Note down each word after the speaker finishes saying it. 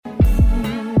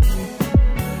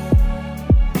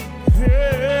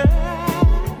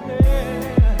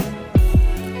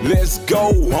Let's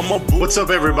go. What's up,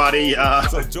 everybody?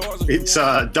 It's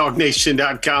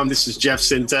DogNation.com. This is Jeff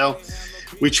Sintel.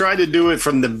 We tried to do it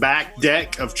from the back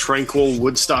deck of tranquil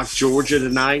Woodstock, Georgia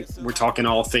tonight. We're talking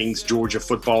all things Georgia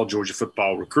football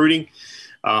recruiting.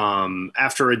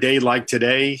 After a day like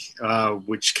today,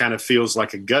 which kind of feels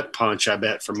like a gut punch, I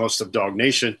bet, for most of Dog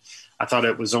Nation, I thought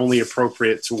it was only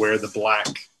appropriate to wear the black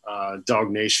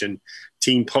Dog Nation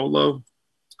team polo.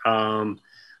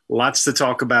 Lots to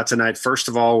talk about tonight. First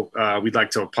of all, we'd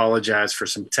like to apologize for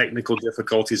some technical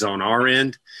difficulties on our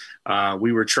end.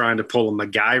 We were trying to pull a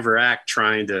MacGyver act,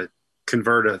 trying to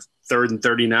convert a 3rd and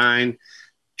 39,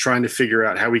 trying to figure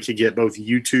out how we could get both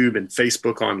YouTube and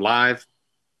Facebook on live.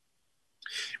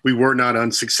 We were not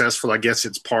unsuccessful. I guess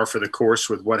it's par for the course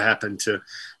with what happened to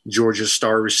Georgia's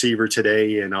star receiver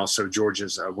today and also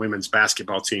Georgia's women's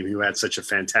basketball team, who had such a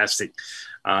fantastic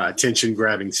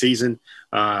attention-grabbing season.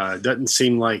 Doesn't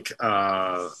seem like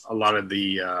a lot of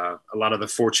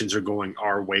the fortunes are going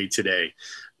our way today.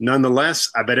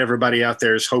 Nonetheless, I bet everybody out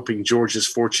there is hoping Georgia's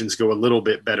fortunes go a little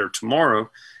bit better tomorrow.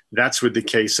 That's with the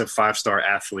case of five-star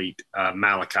athlete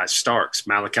Malaki Starks.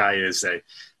 Malaki is a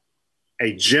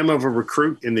gem of a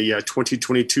recruit in the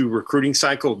 2022 recruiting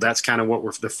cycle. That's kind of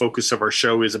what the focus of our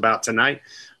show is about tonight.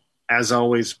 As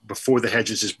always, Before the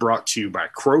Hedges is brought to you by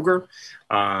Kroger.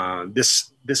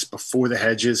 This Before the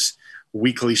Hedges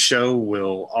weekly show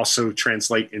will also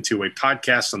translate into a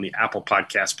podcast on the Apple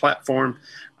Podcast platform,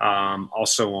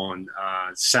 also on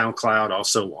SoundCloud,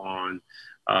 also on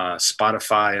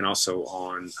Spotify, and also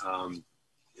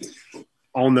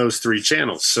on those 3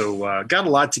 channels. So got a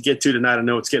lot to get to tonight. I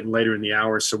know it's getting later in the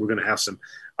hour, so we're going to have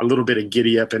a little bit of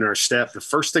giddy up in our step. The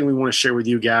first thing we want to share with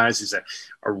you guys is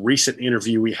a recent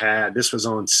interview we had. This was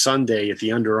on Sunday at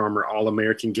the Under Armour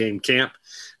All-American Game Camp.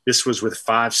 This was with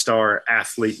 5-star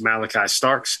athlete Malaki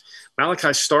Starks.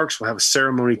 Malaki Starks will have a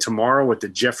ceremony tomorrow at the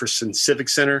Jefferson Civic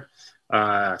Center.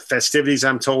 Festivities,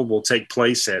 I'm told, will take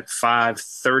place at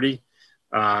 5:30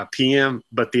 p.m.,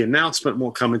 but the announcement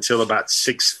won't come until about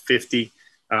 6:50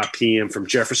 p.m. from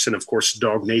Jefferson. Of course,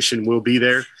 Dog Nation will be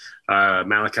there.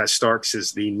 Malaki Starks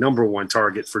is the #1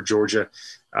 target for Georgia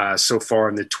so far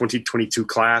in the 2022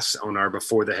 class on our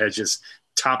Before the Hedges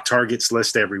top targets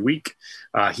list every week.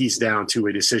 He's down to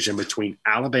a decision between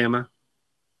Alabama,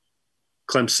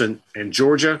 Clemson, and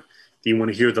Georgia. If you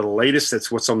want to hear the latest, that's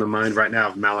what's on the mind right now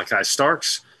of Malaki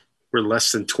Starks. We're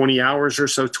less than 20 hours or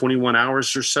so, 21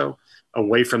 hours or so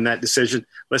away from that decision.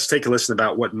 Let's take a listen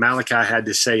about what Malaki had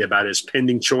to say about his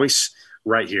pending choice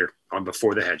right here on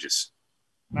Before the Hedges.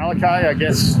 Malaki, I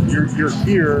guess you're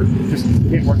here. Just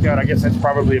didn't work out. I guess that's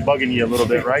probably bugging you a little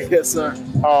bit, right? Yes, sir.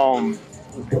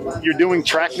 You're doing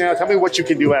track now. Tell me what you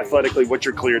can do athletically, what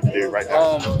you're cleared to do right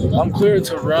now. I'm cleared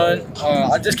to run.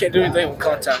 I just can't do anything with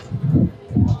contact.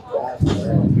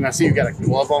 And I see you got a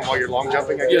glove on while you're long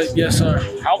jumping, I guess? Yes, sir.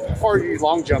 How far are you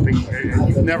long jumping?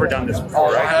 You've never done this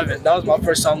before, right? I haven't. That was my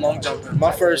first time long jumping.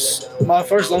 My first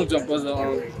long jump was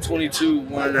 22,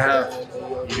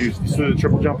 1.5. You do the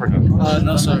triple jump or no?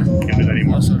 No, sir. You can't do that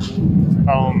anymore? No, sir.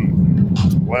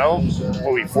 Well, what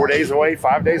are we, 4 days away,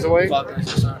 5 days away? 5 days,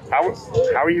 yes, sir.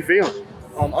 How are you feeling?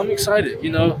 I'm excited. You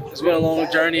know, it's been a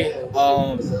long journey.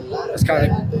 It's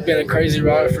kind of been a crazy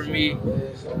ride for me.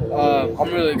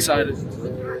 I'm really excited.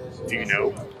 Do you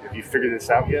know? Have you figured this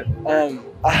out yet?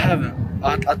 I haven't.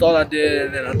 I thought I did,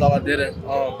 and then I thought I didn't.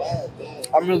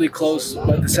 I'm really close,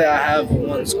 but to say I have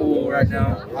one school right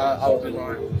now, I would be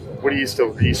lying. What are you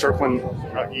circling?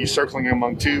 Are you circling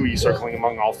among 2? Are you circling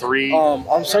among all 3?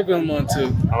 I'm circling among 2.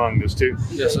 Among those 2?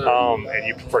 Yes, sir. And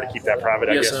you prefer to keep that private,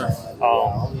 I guess? Yes, sir.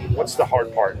 What's the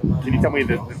hard part? Can you tell me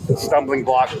the stumbling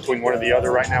block between one or the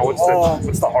other right now?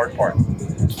 What's the hard part?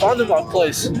 Finding my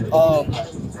place.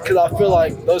 Because I feel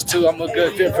like those 2, I'm a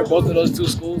good fit for both of those 2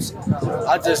 schools.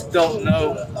 I just don't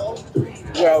know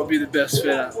where I would be the best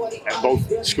fit at. And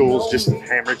both schools just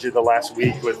hammered you the last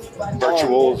week with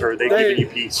virtuals, or are they giving you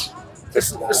peace?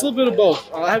 It's a little bit of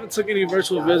both. I haven't took any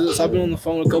virtual visits. I've been on the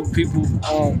phone with a couple people,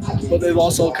 but they've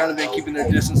also kind of been keeping their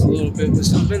distance a little bit, which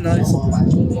has been nice.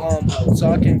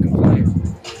 So I can't complain.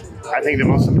 I think the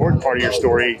most important part of your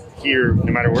story here,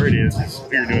 no matter where it is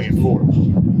who you're doing it for.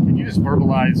 Can you just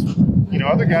verbalize,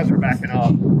 other guys are backing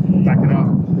up,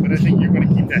 but I think you're going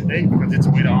to keep that date because it's a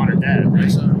way to honor Dad, right?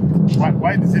 Yes, sir.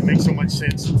 Why does it make so much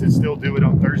sense to still do it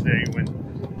on Thursday when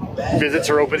visits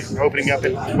are opening up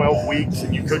in 12 weeks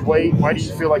and you could wait? Why do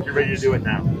you feel like you're ready to do it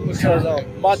now? Because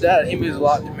my dad, he means a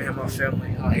lot to me and my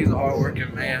family. He's a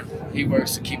hard-working man. He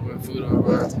works to keep food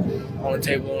on the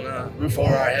table and a roof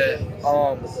over our head.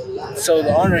 So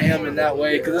to honor him in that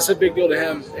way, because it's a big deal to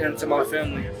him and to my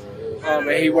family. And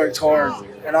he worked hard.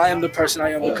 And I am the person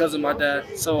I am because of my dad.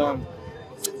 So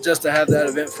just to have that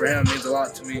event for him means a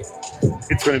lot to me.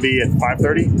 It's going to be at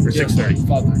 5:30 or 6:30?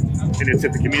 5:30. And it's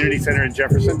at the community center in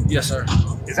Jefferson? Yes, sir.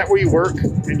 Is that where you work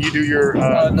and you do your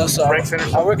no, sir. rec center?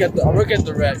 I work at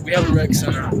the rec. We have a rec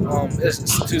center.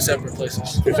 It's two separate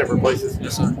places. Two separate places?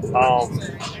 Yes, sir. You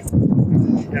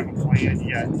have a plan.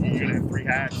 You're gonna have 3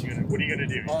 hats. What are you gonna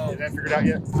do? Is that figured out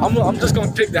yet? I'm just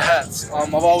gonna pick the hats.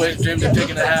 I've always dreamed of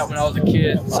picking a hat when I was a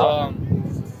kid. So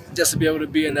just to be able to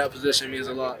be in that position means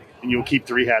a lot. And you'll keep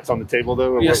 3 hats on the table,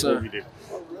 though? Or yes, what sir. Will you do?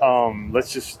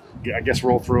 Let's just, I guess,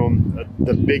 roll through them.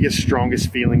 The biggest, strongest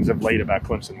feelings of late about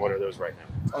Clemson. What are those right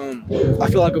now? I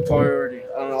feel like a priority.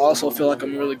 I also feel like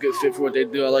I'm a really good fit for what they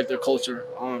do. I like their culture.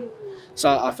 So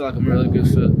I feel like I'm a really good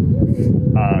fit.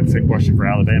 Same question for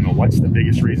Alabama. What's the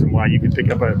biggest reason why you could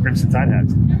pick up a Crimson Tide hat?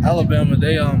 Alabama,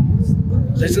 they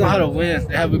just know how to win.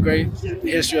 They have a great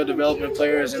history of developing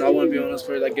players, and I want to be one of those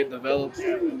players that get developed.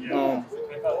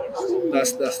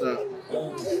 That's that.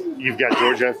 You've got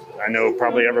Georgia. I know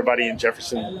probably everybody in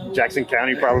Jackson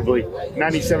County, probably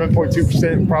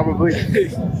 97.2% probably.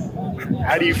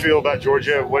 How do you feel about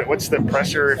Georgia? What's the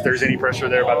pressure, if there's any pressure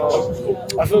there about the local school?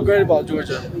 I feel great about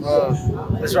Georgia.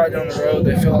 It's right down the road.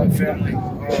 They feel like family.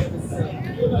 I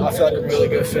feel like a really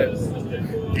good fit.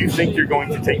 Do you think you're going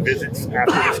to take visits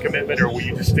after this commitment, or will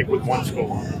you just stick with one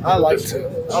school? I like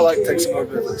to take some more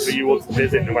visits. So you will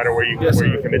visit no matter where you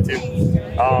commit to?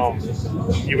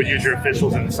 You would use your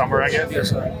officials in the summer, I guess? Yes,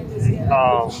 sir.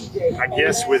 I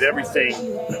guess with everything,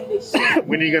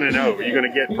 when are you going to know? Are you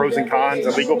going to get pros and cons,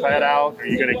 a legal pad out? Are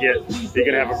you going to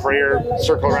have a prayer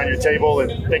circle around your table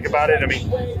and think about it? I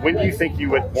mean, when do you think you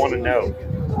would want to know?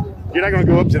 You're not going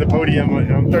to go up to the podium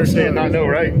on Thursday and not know,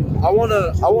 right? I want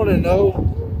to know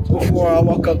before I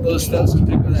walk up those steps and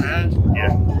pick up the hat.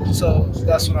 Yeah. So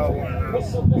that's what I want to know.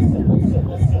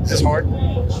 Is this hard?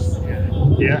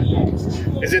 Yeah.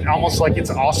 Is it almost like it's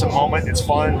an awesome moment? It's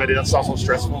fun, but it's also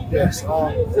stressful? Yes.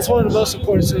 It's one of the most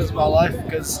important decisions of my life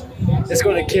because it's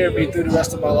going to carry me through the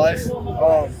rest of my life.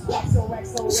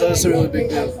 So it's a really big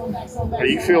deal. Do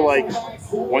you feel like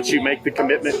once you make the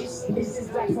commitment,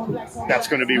 that's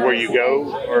going to be where you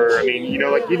go? Or, I mean,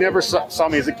 like you never saw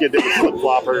me as a kid that would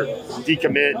flip-flop or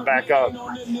decommit, back up.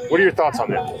 What are your thoughts on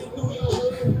that?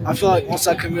 I feel like once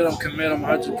I commit, I'm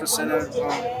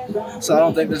 100%. So I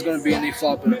don't think there's going to be any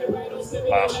flopping.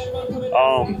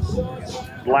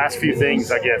 Last few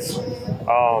things, I guess.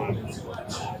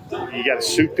 You got a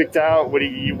suit picked out?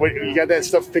 You got that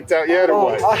stuff picked out yet, or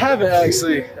what? I haven't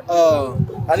actually.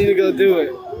 I need to go do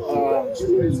it.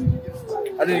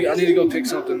 I need to go pick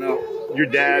something out. Your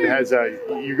dad has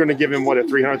you're going to give him, what, a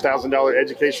 $300,000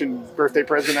 education birthday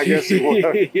present, I guess?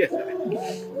 Yeah.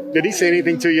 Did he say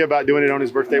anything to you about doing it on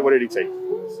his birthday? What did he say?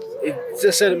 It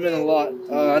just said it meant a lot.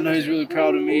 I know he's really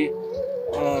proud of me.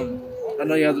 I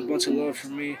know he has a bunch of love for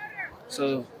me.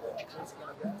 So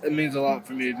it means a lot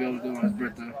for me to be able to do it on his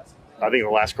birthday. I think the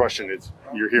last question is,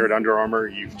 you're here at Under Armour.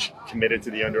 You've committed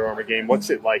to the Under Armour game. What's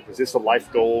it like? Was this a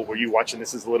life goal? Were you watching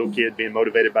this as a little kid, being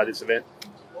motivated by this event?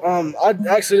 I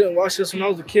actually didn't watch this when I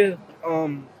was a kid.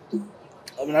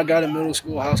 When I got in middle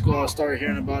school, high school, I started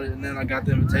hearing about it, and then I got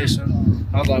the invitation.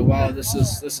 I was like, wow, this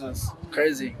is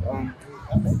crazy.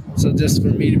 So just for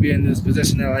me to be in this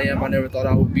position that I am, I never thought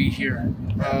I would be here.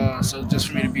 So just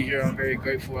for me to be here, I'm very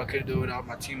grateful. I couldn't do it without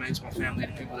my teammates, my family,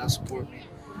 the people that support me.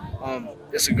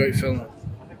 It's a great feeling.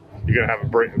 You're going to have a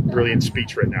brilliant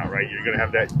speech right now, right? You're going to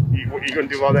have that. You're going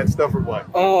to do all that stuff, or what?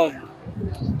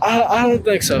 I don't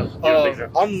think so. You don't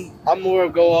think so? I'm more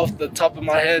of go off the top of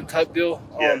my head type deal.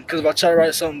 Because if I try to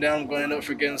write something down, I'm going to end up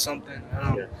forgetting something.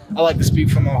 I like to speak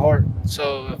from my heart.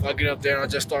 So if I get up there and I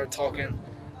just start talking,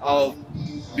 I'll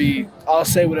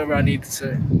say whatever I need to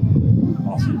say.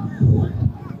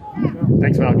 Awesome.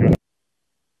 Thanks, Malaki.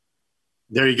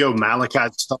 There you go,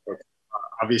 Malaki.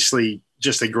 Obviously,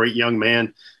 just a great young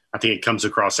man. I think it comes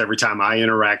across every time I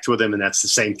interact with him, and that's the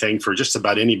same thing for just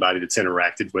about anybody that's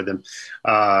interacted with him.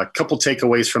 A couple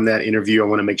takeaways from that interview. I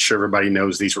want to make sure everybody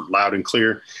knows these were loud and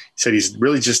clear. He said he's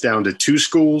really just down to 2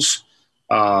 schools.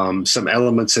 Some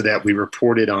elements of that we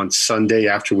reported on Sunday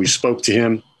after we spoke to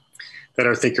him that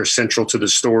I think are central to the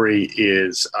story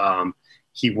is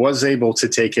he was able to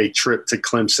take a trip to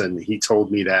Clemson. He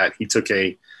told me that. He took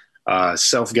a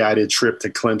self-guided trip to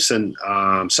Clemson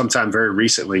sometime very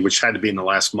recently, which had to be in the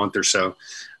last month or so.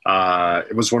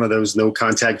 It was one of those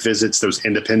no-contact visits, those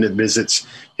independent visits.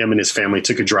 Him and his family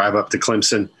took a drive up to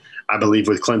Clemson. I believe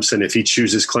with Clemson, if he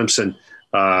chooses Clemson,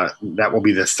 that will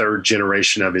be the 3rd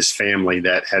generation of his family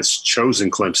that has chosen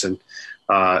Clemson.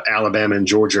 Alabama and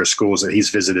Georgia are schools that he's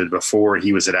visited before.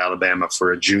 He was at Alabama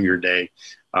for a junior day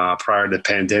prior to the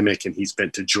pandemic, and he's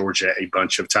been to Georgia a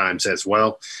bunch of times as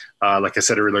well. Like I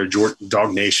said earlier,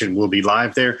 Dog Nation will be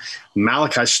live there.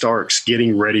 Malaki Starks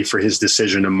getting ready for his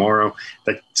decision tomorrow.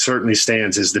 That certainly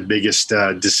stands as the biggest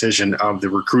decision of the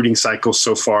recruiting cycle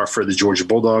so far for the Georgia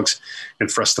Bulldogs,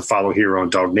 and for us to follow here on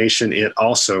Dog Nation. It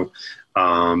also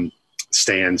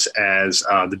stands as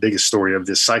the biggest story of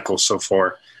this cycle so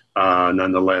far,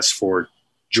 nonetheless, for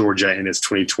Georgia in its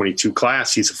 2022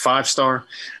 class. He's a 5-star.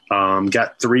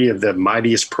 Got 3 of the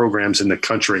mightiest programs in the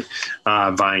country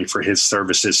vying for his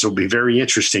services. So it'll be very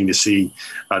interesting to see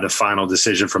the final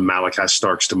decision from Malaki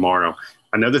Starks tomorrow.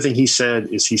 Another thing he said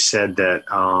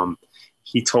that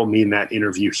he told me in that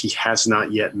interview he has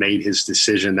not yet made his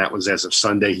decision. That was as of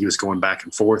Sunday. He was going back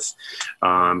and forth.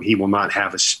 He will not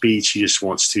have a speech. He just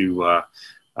wants to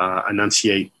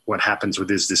enunciate what happens with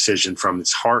his decision from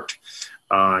his heart.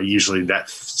 Usually that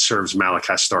serves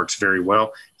Malaki Starks very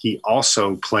well. He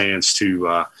also plans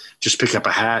to just pick up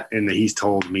a hat, and he's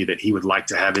told me that he would like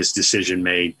to have his decision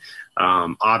made,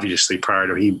 obviously, prior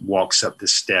to he walks up the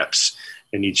steps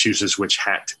and he chooses which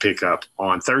hat to pick up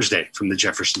on Thursday from the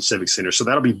Jefferson Civic Center. So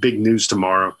that'll be big news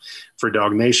tomorrow for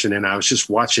Dog Nation. And I was just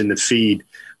watching the feed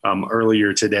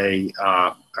earlier tonight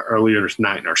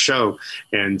in our show,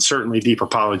 and certainly deep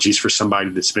apologies for somebody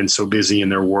that's been so busy in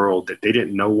their world that they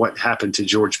didn't know what happened to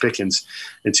George Pickens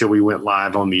until we went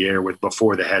live on the air with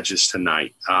Before the Hedges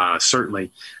tonight.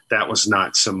 Certainly that was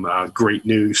not some great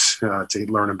news to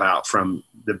learn about from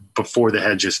the Before the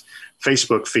Hedges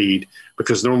Facebook feed,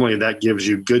 because normally that gives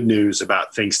you good news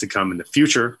about things to come in the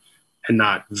future, and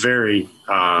not very,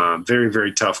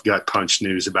 very tough gut punch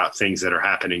news about things that are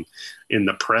happening in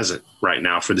the present right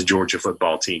now for the Georgia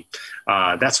football team.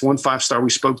 That's one 5-star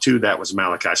we spoke to. That was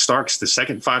Malaki Starks. The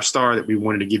second 5-star that we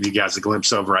wanted to give you guys a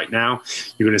glimpse of right now,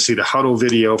 you're going to see the huddle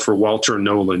video for Walter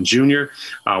Nolan Jr.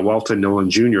 Walter Nolan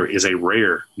Jr. is a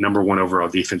rare number 1 overall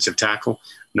defensive tackle,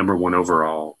 number 1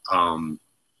 overall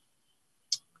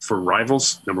for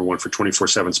Rivals, number 1 for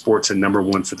 24/7 Sports, and number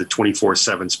 1 for the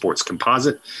 24/7 Sports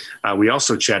Composite. We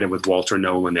also chatted with Walter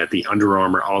Nolan at the Under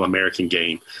Armour All-American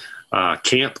Game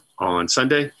camp on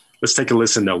Sunday. Let's take a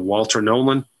listen to Walter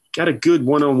Nolan. Got a good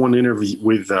one-on-one interview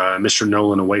with Mr.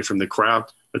 Nolan away from the crowd.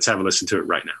 Let's have a listen to it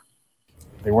right now.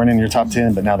 They weren't in your top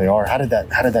 10, but now they are. How did that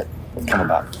come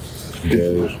about? Yeah,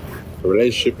 the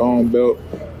relationship on built.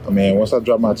 I mean, once I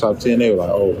dropped my top 10, they were like,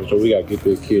 "Oh, so we gotta get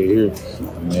this kid here."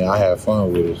 I mean, I had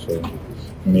fun with it. So,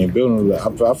 I mean,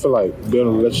 I feel like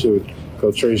building a relationship with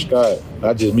Coach Trey Scott,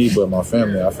 not just me, but my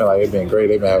family. I feel like it's been great.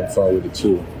 They've been having fun with it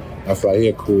too. I feel like he's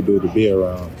a cool dude to be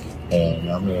around. And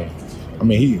I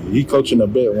mean, he coaching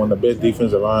one of the best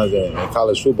defensive lines in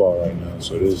college football right now.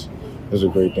 So this is a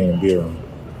great thing to be around.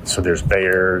 So there's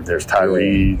Bayer, there's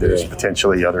Tyree, there's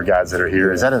potentially other guys that are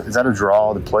here. Is that a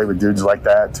draw to play with dudes like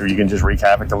that, so you can just wreak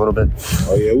havoc a little bit?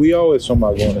 Oh yeah, we always talking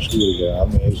about going to school together. I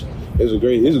mean, it's a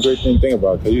great thing to think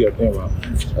about, because you got to think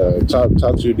about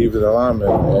top 2 defensive linemen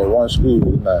at one school.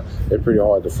 They're pretty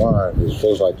hard to find. It's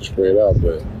folks like to spread out,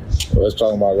 but let's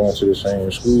talk about going to the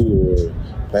same school or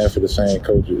playing for the same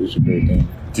coach. It's a great thing.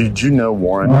 Did you know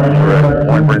Warren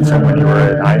Brinson when you were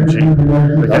at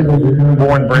IMG?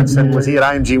 Warren Brinson, was he at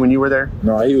IMG when you were there?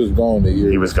 No, he was gone the year.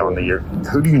 He was gone the year.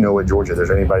 Who do you know at Georgia? There's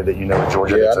anybody that you know at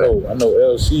Georgia? Yeah, I know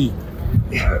LC.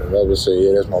 Yeah. I would say,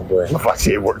 yeah, that's my boy.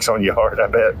 Malaki works on you hard, I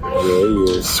bet. Yeah, he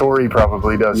is. Sorry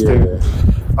probably does too.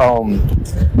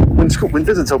 When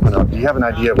visits open up, do you have an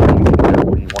idea of where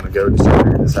you want to go to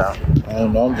figure this out? I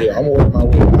don't know. I'm working my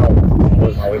way out. I'm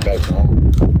working my way back home.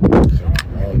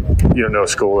 You don't know a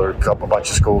school or a bunch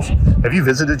of schools. Have you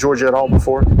visited Georgia at all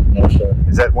before? No, sir.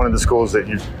 Is that one of the schools that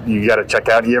you got to check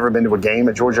out? Have you ever been to a game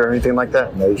at Georgia or anything like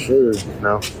that? No, sure.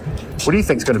 No? What do you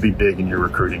think is going to be big in your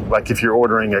recruiting? Like if you're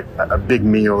ordering a big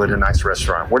meal at a nice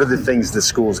restaurant, what are the things the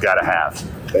school's got to have?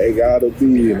 They got to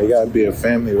be a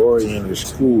family-oriented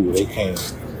school. They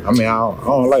can't. I mean, I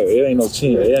don't like it. It ain't no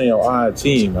team. It ain't no iron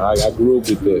team. I grew up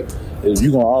with that.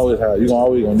 You're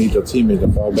always gonna need your teammates to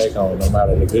fall back on, no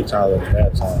matter the good times or the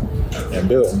bad times. And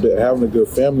having a good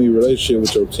family relationship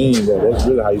with your team, that's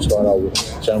really how you start out with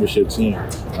a championship team.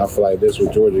 I feel like that's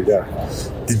what Georgia got.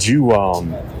 Did you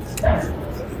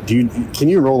can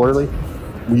you enroll early?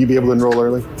 Will you be able to enroll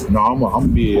early? No, I'm gonna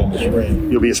be in the spring.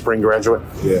 You'll be a spring graduate?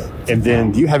 Yeah. And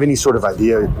then do you have any sort of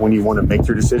idea when you want to make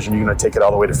your decision? You're gonna take it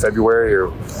all the way to February,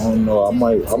 or? I don't know. I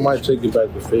might take it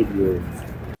back to February.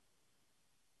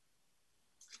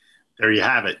 There you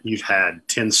have it. You've had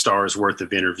 10 stars worth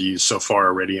of interviews so far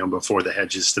already on Before the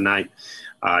Hedges tonight.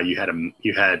 You got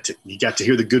to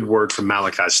hear the good word from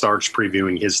Malaki Starks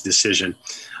previewing his decision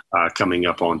coming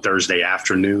up on Thursday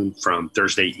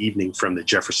evening from the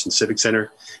Jefferson Civic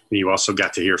Center. And you also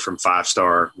got to hear from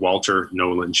five-star Walter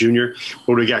Nolan Jr.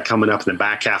 What do we got coming up in the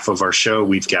back half of our show?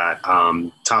 We've got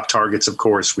top targets, of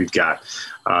course. We've got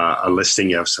a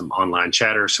listing of some online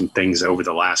chatter, some things over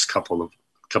the last couple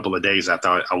of days I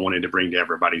thought I wanted to bring to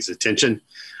everybody's attention.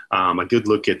 A good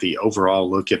look at the overall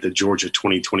look at the Georgia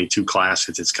 2022 class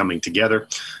as it's coming together.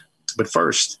 But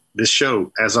first, this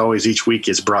show, as always, each week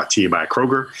is brought to you by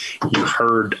Kroger. You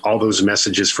heard all those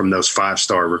messages from those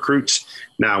five-star recruits.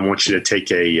 Now I want you to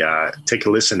take a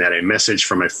listen at a message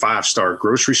from a five-star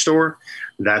grocery store.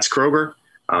 That's Kroger.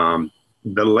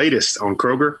 The latest on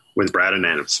Kroger with Brad and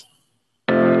Adams.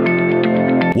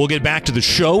 We'll get back to the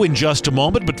show in just a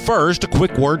moment, but first, a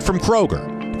quick word from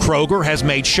Kroger. Kroger has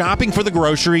made shopping for the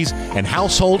groceries and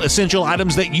household essential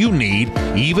items that you need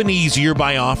even easier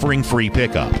by offering free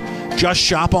pickup. Just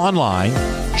shop online,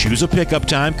 choose a pickup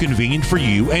time convenient for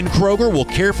you, and Kroger will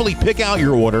carefully pick out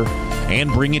your order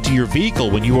and bring it to your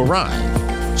vehicle when you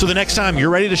arrive. So the next time you're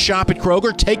ready to shop at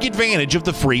Kroger, take advantage of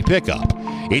the free pickup.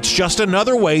 It's just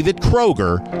another way that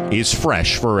Kroger is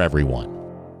fresh for everyone.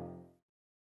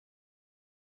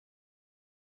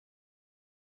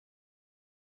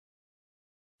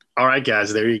 All right,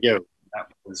 guys, there you go.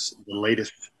 That was the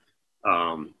latest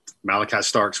Malaki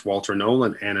Starks, Walter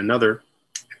Nolan, and another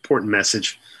important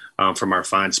message from our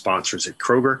fine sponsors at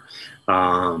Kroger.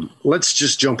 Let's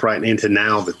just jump right into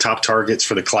now the top targets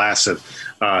for the class of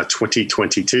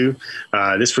 2022.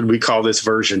 We call this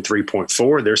version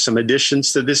 3.4. There's some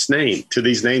additions to these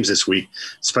names this week,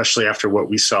 especially after what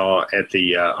we saw at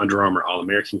the Under Armour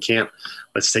All-American Camp.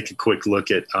 Let's take a quick look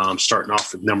at starting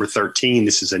off with number 13.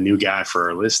 This is a new guy for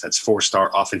our list. That's four-star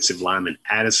offensive lineman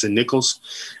Addison Nichols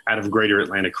out of Greater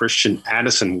Atlanta Christian.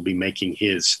 Addison will be making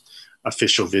his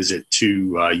official visit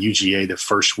to UGA the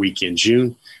first week in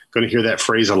June. Going to hear that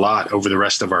phrase a lot over the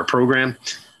rest of our program.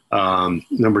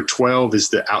 Number 12 is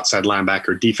the outside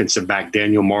linebacker, defensive back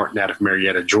Daniel Martin out of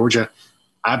Marietta, Georgia.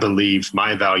 I believe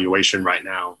my evaluation right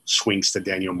now swings to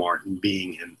Daniel Martin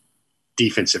being a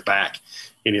defensive back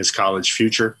in his college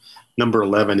future. Number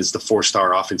 11 is the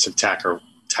four-star offensive tackle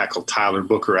Tyler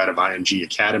Booker out of IMG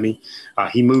Academy.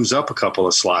 He moves up a couple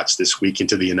of slots this week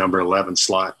into the number 11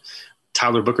 slot.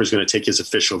 Tyler Booker is going to take his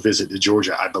official visit to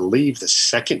Georgia, I believe, the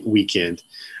second weekend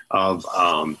of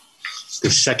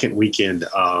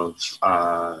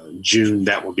June.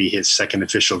 That will be his second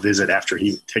official visit after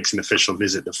he takes an official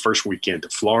visit the first weekend to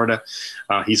Florida.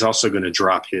 He's also going to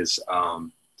drop his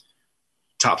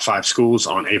top 5 schools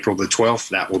on April the 12th.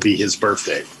 That will be his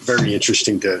birthday. Very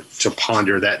interesting to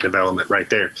ponder that development right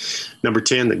there. Number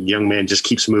 10, the young man just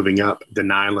keeps moving up.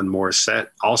 Nyland Morissette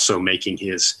also making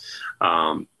his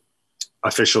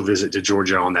official visit to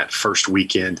Georgia on that first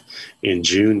weekend in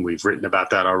June. We've written about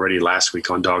that already last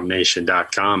week on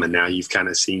DogNation.com, and now you've kind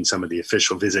of seen some of the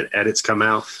official visit edits come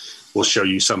out. We'll show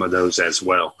you some of those as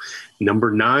well. Number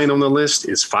 9 on the list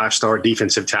is 5-star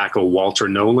defensive tackle Walter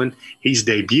Nolan. He's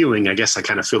debuting. I guess I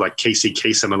kind of feel like Casey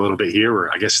Kasem a little bit here,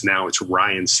 or I guess now it's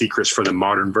Ryan Seacrest for the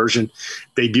modern version.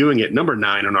 Debuting at number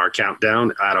 9 on our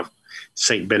countdown out of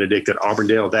St. Benedict at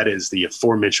Auburndale. That is the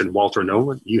aforementioned Walter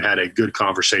Nolan. You had a good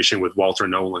conversation with Walter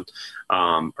Nolan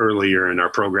earlier in our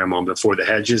program on Before the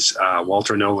Hedges.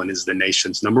 Walter Nolan is the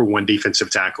nation's number 1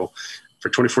 defensive tackle for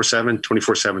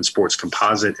 24/7 Sports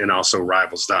Composite, and also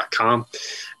Rivals.com.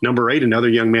 Number 8, another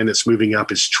young man that's moving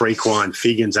up is Traquan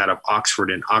Fegans out of Oxford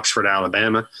in Oxford,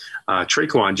 Alabama.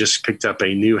 Traquan just picked up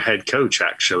a new head coach,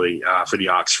 actually, for the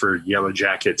Oxford Yellow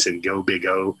Jackets and Go Big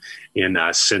O in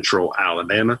central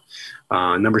Alabama.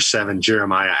 Number 7,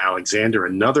 Jeremiah Alexander,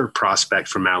 another prospect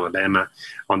from Alabama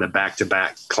on the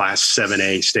back-to-back Class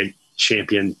 7A state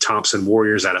champion Thompson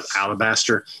Warriors out of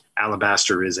Alabaster.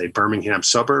 Alabaster is a Birmingham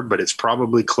suburb, but it's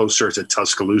probably closer to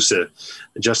Tuscaloosa,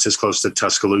 just as close to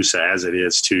Tuscaloosa as it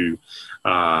is to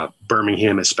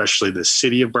Birmingham, especially the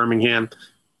city of Birmingham.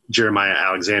 Jeremiah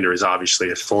Alexander is obviously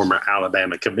a former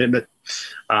Alabama commitment.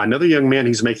 Another young man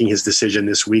who's making his decision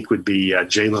this week would be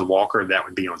Jalen Walker. That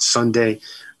would be on Sunday.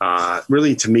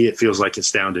 Really, to me, it feels like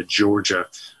it's down to Georgia,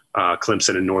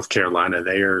 Clemson, and North Carolina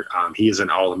there. He is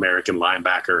an All-American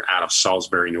linebacker out of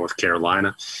Salisbury, North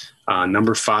Carolina.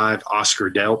 Number 5, Oscar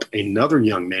Delp, another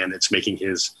young man that's making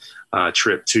his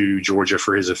trip to Georgia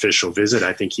for his official visit.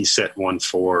 I think he set one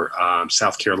for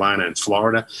South Carolina and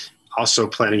Florida. Also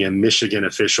planning a Michigan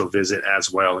official visit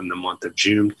as well in the month of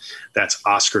June. That's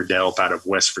Oscar Delp out of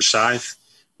West Forsyth.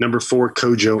 Number 4,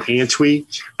 Kojo Antwi.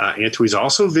 Antwi's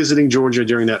also visiting Georgia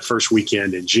during that first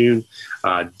weekend in June.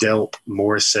 Delp,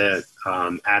 Morissette,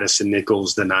 Addison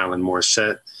Nichols, Nyland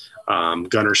Morissette.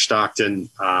 Gunnar Stockton.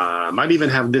 Might even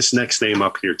have this next name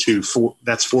up here too.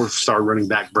 That's 4-star running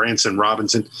back Branson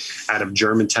Robinson out of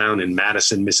Germantown in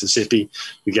Madison, Mississippi.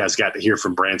 You guys got to hear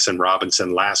from Branson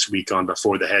Robinson last week on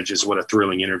Before the Hedges. What a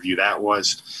thrilling interview that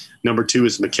was. Number 2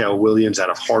 is Mikael Williams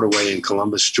out of Hardaway in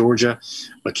Columbus, Georgia.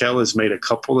 Mikael has made a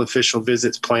couple of official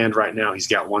visits planned right now. He's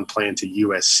got one planned to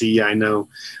USC, I know.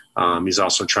 He's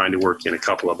also trying to work in a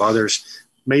couple of others.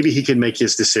 Maybe he can make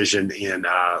his decision in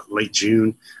late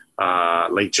June,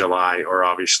 late July, or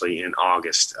obviously in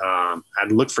August.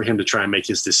 I'd look for him to try and make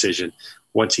his decision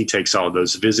once he takes all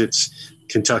those visits.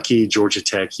 Kentucky, Georgia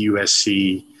Tech,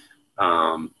 USC,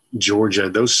 Georgia,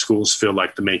 those schools feel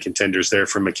like the main contenders there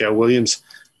for Mikael Williams.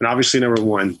 And obviously, number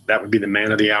 1, that would be the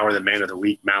man of the hour, the man of the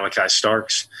week, Malaki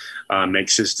Starks,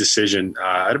 makes his decision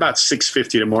at about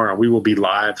 6:50 tomorrow. We will be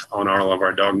live on all of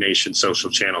our Dog Nation social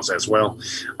channels as well,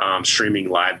 streaming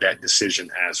live that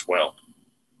decision as well.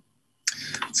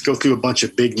 Let's go through a bunch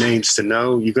of big names to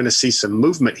know. You're going to see some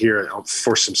movement here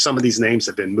for some of these names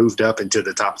have been moved up into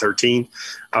the top 13.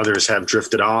 Others have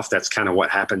drifted off. That's kind of what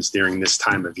happens during this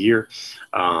time of year.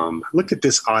 Look at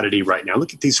this oddity right now.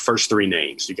 Look at these first 3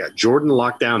 names. You got Jordan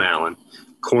Lockdown Allen,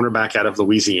 cornerback out of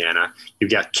Louisiana.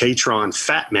 You've got Katron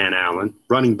Fatman Allen,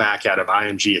 running back out of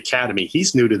IMG Academy.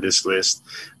 He's new to this list.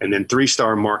 And then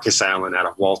 3-star Marcus Allen out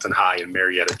of Walton High in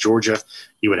Marietta, Georgia.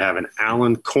 You would have an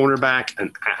Allen cornerback,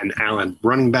 an Allen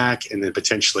running back, and then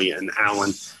potentially an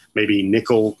Allen maybe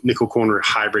nickel corner,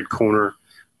 hybrid corner,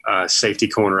 safety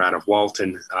corner out of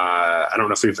Walton. I don't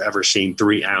know if we've ever seen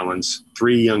 3 Allens,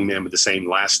 3 young men with the same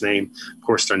last name. Of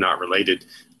course, they're not related.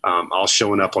 All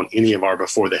showing up on any of our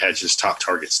Before the Hedges top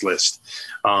targets list.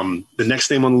 The next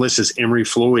name on the list is Emory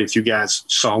Floyd. If you guys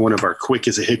saw one of our quick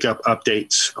as a hiccup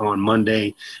updates on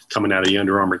Monday coming out of the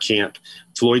Under Armour camp,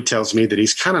 Floyd tells me that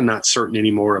he's kind of not certain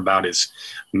anymore about his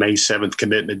May 7th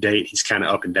commitment date. He's kind of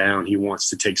up and down. He wants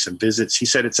to take some visits. He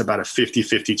said it's about a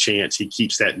 50-50 chance he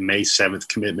keeps that May 7th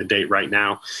commitment date right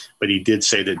now, but he did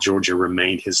say that Georgia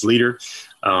remained his leader.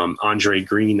 Andre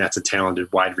Green, that's a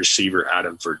talented wide receiver out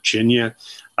of Virginia.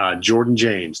 Jordan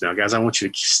James. Now, guys, I want you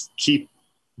to keep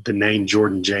the name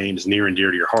Jordan James near and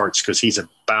dear to your hearts because he's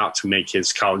about to make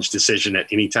his college decision at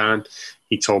any time.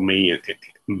 He told me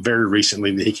very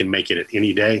recently that he can make it at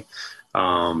any day.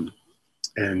 And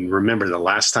remember, the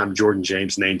last time Jordan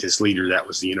James named his leader, that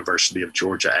was the University of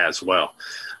Georgia as well.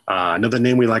 Another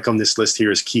name we like on this list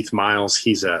here is Keith Miles.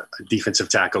 He's a defensive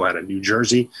tackle out of New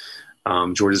Jersey.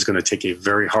 Georgia's going to take a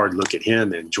very hard look at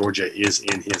him, and Georgia is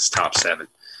in his top 7.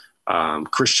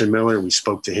 Christian Miller, we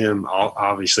spoke to him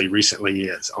obviously recently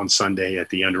on Sunday at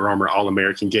the Under Armour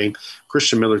All-American game.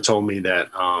 Christian Miller told me that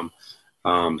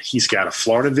he's got a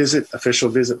Florida official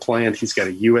visit planned. He's got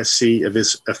a USC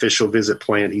official visit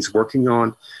planned. He's working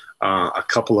on a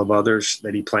couple of others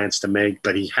that he plans to make,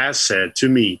 but he has said to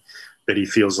me that he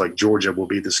feels like Georgia will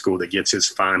be the school that gets his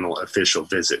final official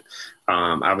visit.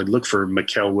 I would look for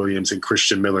Mikael Williams and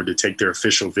Christian Miller to take their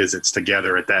official visits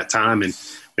together at that time, and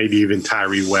maybe even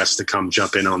Tyree West to come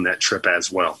jump in on that trip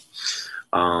as well.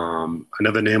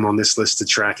 Another name on this list to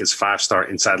track is 5-star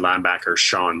inside linebacker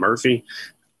Sean Murphy.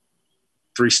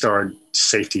 3-star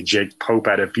safety Jake Pope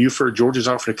out of Buford. Georgia's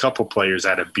offered a couple players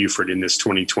out of Buford in this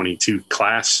 2022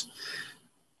 class.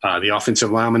 The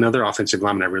offensive lineman, another offensive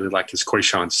lineman I really like is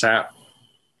Quayshawn Sapp,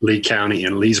 Lee County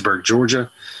in Leesburg, Georgia.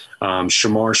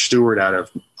 Shamar Stewart out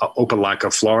of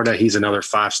Opelika, Florida. He's another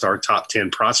 5-star top 10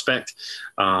 prospect.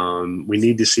 We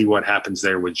need to see what happens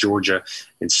there with Georgia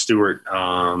and Stewart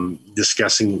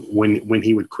discussing when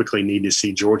he would quickly need to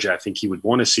see Georgia. I think he would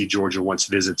want to see Georgia once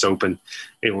visits open.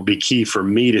 It will be key for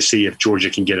me to see if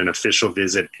Georgia can get an official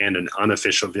visit and an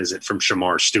unofficial visit from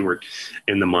Shamar Stewart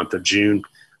in the month of June.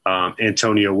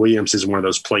 Antonio Williams is one of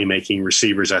those playmaking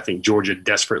receivers I think Georgia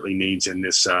desperately needs in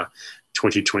this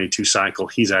 2022 cycle.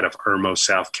 He's out of Irmo,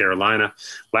 South Carolina.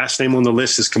 Last name on the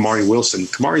list is Kamari Wilson.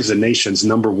 Kamari is the nation's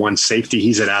 #1 safety.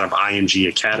 He's out of IMG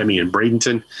Academy in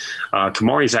Bradenton.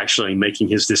 Kamari is actually making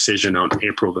his decision on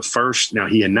April the 1st. Now,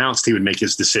 he announced he would make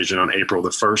his decision on April the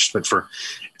 1st, but for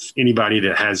anybody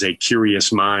that has a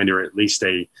curious mind or at least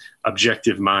a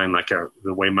objective mind, like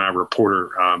the way my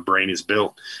reporter brain is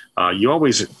built, you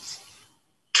always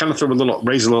kind of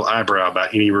raise a little eyebrow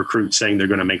about any recruit saying they're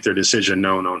going to make their decision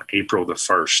known on April the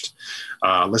 1st.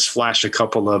 Let's flash a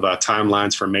couple of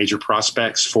timelines for major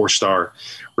prospects. 4-star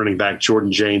running back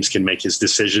Jordan James can make his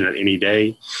decision at any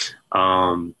day,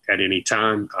 at any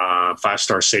time.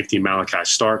 5-star safety Malaki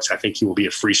Starks, I think he will be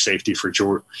a free safety for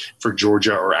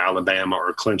Georgia or Alabama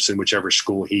or Clemson, whichever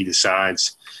school he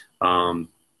decides.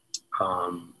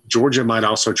 Georgia might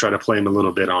also try to play him a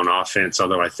little bit on offense,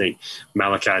 although I think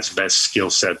Malachi's best skill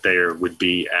set there would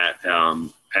be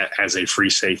as a free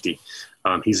safety.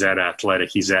 He's that athletic.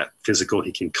 He's that physical.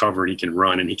 He can cover, he can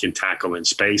run, and he can tackle in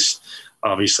space.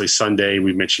 Obviously, Sunday,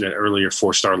 we mentioned it earlier,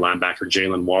 4-star linebacker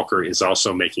Jalen Walker is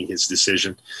also making his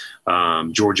decision.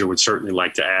 Georgia would certainly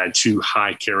like to add 2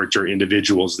 high-character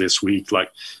individuals this week,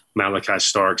 like Malaki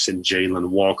Starks and Jalen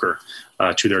Walker,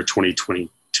 to their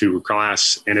 2022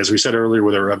 class. And as we said earlier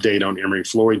with our update on Emory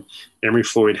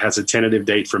Floyd has a tentative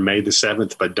date for May the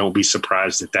 7th, but don't be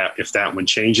surprised if that one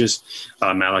changes.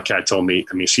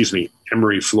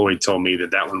 Emory Floyd told me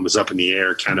that one was up in the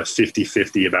air, kind of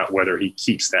 50-50 about whether he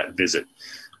keeps that visit.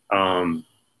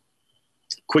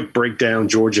 Quick breakdown,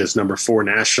 Georgia is number 4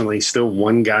 nationally, still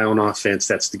 1 guy on offense,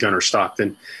 that's the Gunnar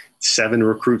Stockton. 7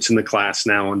 recruits in the class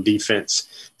now on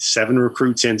defense, 7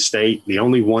 recruits in state. The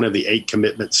only one of the 8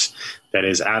 commitments that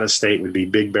is out of state would be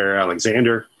Big Bear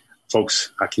Alexander.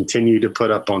 Folks, I continue to put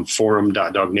up on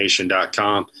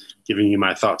forum.dognation.com, giving you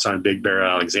my thoughts on Big Bear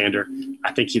Alexander.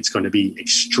 I think it's going to be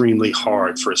extremely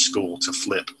hard for a school to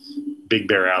flip Big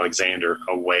Bear Alexander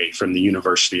away from the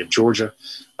University of Georgia.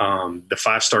 The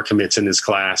 5-star commits in this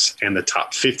class and the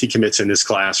top 50 commits in this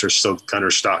class are still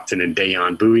Gunnar Stockton and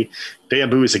Dayon Bowie.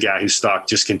 Dayon Bowie is a guy whose stock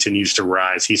just continues to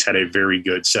rise. He's had a very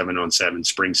good 7-on-7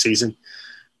 spring season.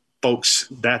 Folks,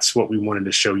 that's what we wanted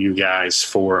to show you guys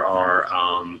for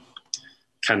our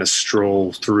kind of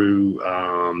stroll through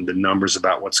the numbers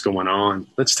about what's going on.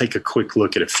 Let's take a quick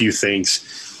look at a few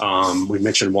things. We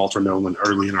mentioned Walter Nolan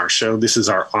early in our show. This is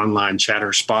our online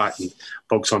chatter spot. And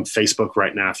folks on Facebook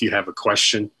right now, if you have a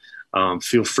question,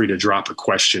 feel free to drop a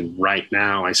question right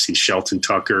now. I see Shelton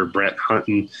Tucker, Brett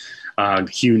Hunton,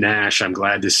 Hugh Nash. I'm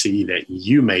glad to see that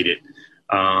you made it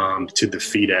to the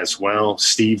feed as well.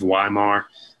 Steve Weimar.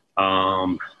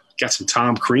 Got some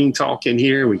Tom Crean talk in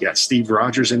here. We got Steve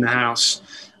Rogers in the house.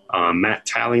 Matt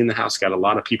Talley in the house. Got a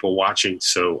lot of people watching.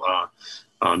 So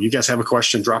you guys have a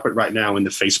question, drop it right now in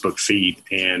the Facebook feed.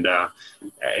 And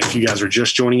if you guys are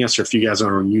just joining us or if you guys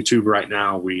are on YouTube right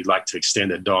now, we'd like to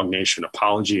extend a Dog Nation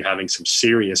apology, having some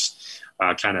serious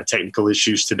kind of technical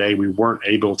issues today. We weren't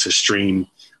able to stream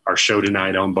our show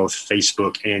tonight on both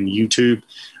Facebook and YouTube.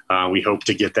 We hope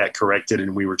to get that corrected,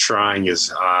 and we were trying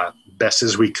as best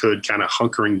as we could, kind of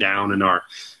hunkering down in our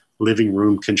living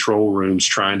room control rooms,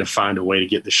 trying to find a way to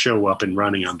get the show up and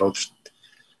running on both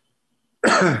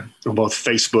on both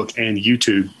Facebook and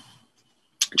YouTube.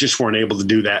 Just weren't able to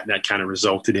do that, and that kind of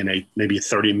resulted in maybe a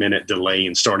 30-minute delay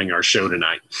in starting our show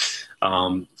tonight.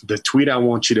 The tweet I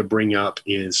want you to bring up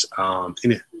is,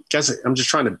 guys, I'm just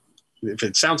trying to, if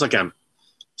it sounds like I'm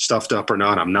stuffed up or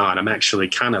not, I'm not. I'm actually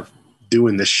kind of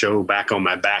doing this show back on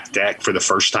my back deck for the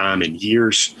first time in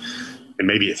years, and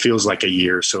maybe it feels like a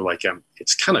year. So like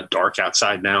it's kind of dark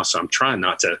outside now, so I'm trying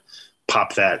not to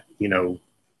pop that,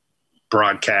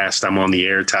 broadcast, I'm on the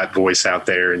air type voice out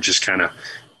there, and just kind of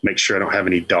make sure I don't have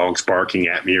any dogs barking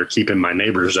at me or keeping my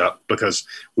neighbors up, because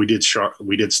we did start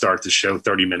the show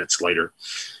 30 minutes later.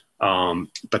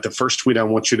 But the first tweet I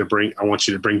want you to bring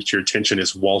to your attention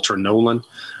is Walter Nolan.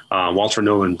 Walter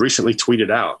Nolan recently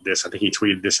tweeted out this. I think he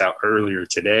tweeted this out earlier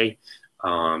today.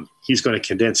 He's going to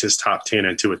condense his top 10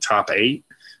 into a top 8.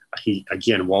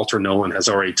 Walter Nolan has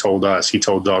already told us, he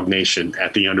told Dog Nation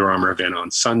at the Under Armour event on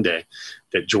Sunday,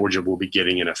 that Georgia will be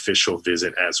getting an official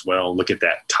visit as well. Look at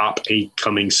that, top 8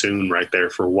 coming soon right there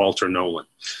for Walter Nolan.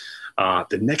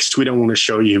 The next tweet I want to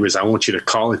show you is I want you to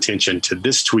call attention to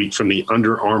this tweet from the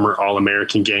Under Armour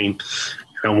All-American game.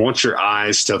 I want your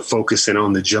eyes to focus in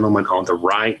on the gentleman on the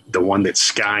right, the one that's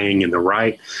skying in the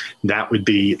right. That would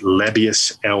be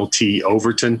Lebbeus L.T.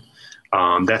 Overton.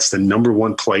 That's the number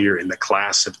 1 player in the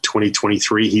class of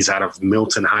 2023. He's out of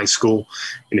Milton High School.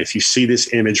 And if you see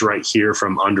this image right here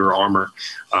from Under Armour,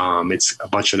 it's a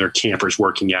bunch of their campers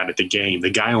working out at the game.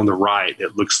 The guy on the right,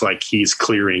 it looks like he's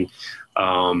clearing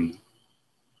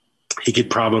he could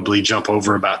probably jump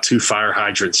over about 2 fire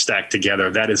hydrants stacked together.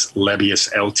 That is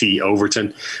Lebbeus L.T.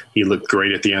 Overton. He looked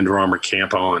great at the Under Armour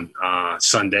camp on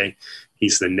Sunday.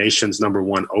 He's the nation's number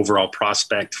 1 overall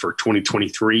prospect for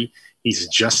 2023. He's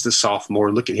just a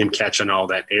sophomore. Look at him catching all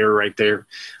that air right there.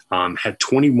 Had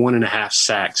 21 and a half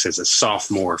sacks as a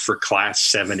sophomore for Class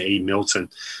 7A Milton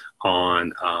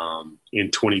in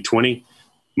 2020.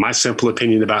 My simple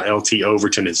opinion about L.T.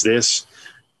 Overton is this.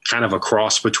 Kind of a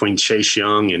cross between Chase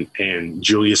Young and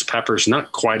Julius Peppers.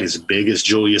 Not quite as big as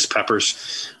Julius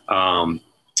Peppers,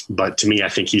 but to me, I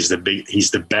think he's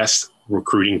the best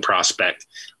recruiting prospect,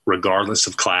 regardless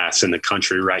of class, in the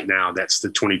country right now. That's the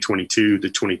 2022, the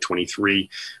 2023,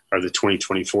 or the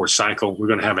 2024 cycle. We're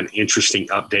going to have an interesting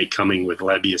update coming with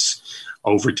Lebbeus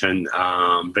Overton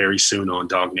very soon on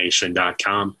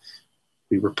DogNation.com.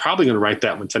 we were probably going to write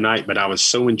that one tonight, but I was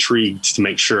so intrigued to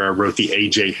make sure I wrote the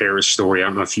A.J. Harris story. I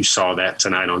don't know if you saw that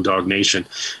tonight on Dog Nation.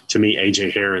 To me,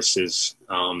 A.J. Harris is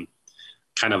kind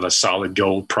of a solid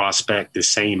gold prospect, the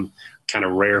same kind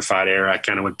of rarefied air. I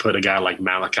kind of would put a guy like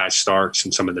Malaki Starks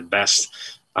and some of the best,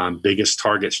 biggest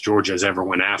targets Georgia has ever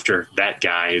went after. That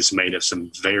guy is made of some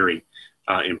very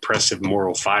impressive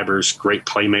moral fibers, great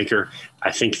playmaker.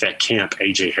 I think that camp,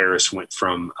 A.J. Harris went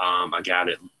from a guy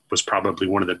that was probably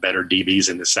one of the better DBs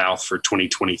in the South for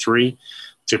 2023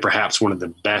 to perhaps one of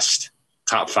the best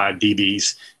top 5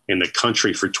 DBs in the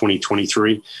country for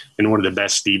 2023 and one of the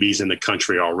best DBs in the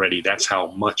country already. That's how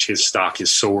much his stock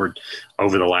has soared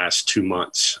over the last 2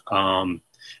 months.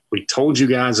 We told you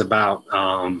guys about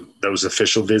those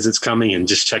official visits coming, and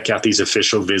just check out these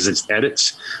official visits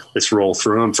edits. Let's roll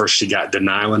through them. First, you got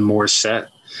Denilan Morissette.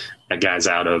 That guy's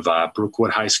out of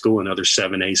Brookwood High School, another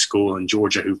 7A school in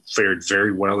Georgia, who fared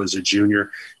very well as a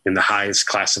junior in the highest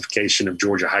classification of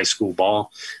Georgia high school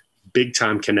ball.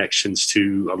 Big-time connections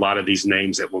to a lot of these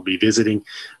names that we'll be visiting.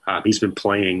 He's been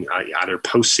playing either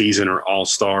postseason or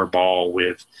all-star ball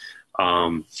with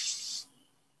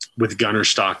Gunnar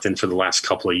Stockton for the last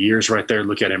couple of years right there.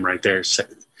 Look at him right there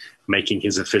making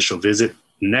his official visit.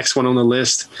 Next one on the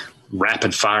list,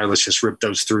 rapid fire. Let's just rip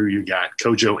those through. You got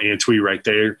Kojo Antwi right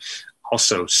there.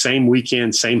 Also, same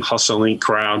weekend, same Hustle Inc.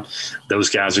 crowd. Those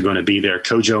guys are going to be there.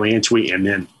 Kojo Antwi, and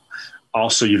then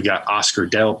also you've got Oscar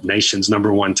Delp, nation's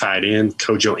 #1 tight end.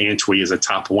 Kojo Antwi is a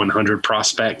top 100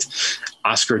 prospect.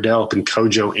 Oscar Delp and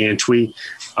Kojo Antwi,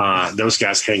 those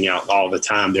guys hang out all the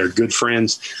time. They're good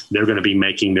friends. They're going to be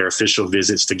making their official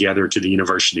visits together to the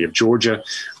University of Georgia.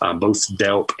 Both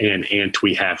Delp and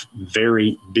Antwi have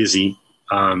very busy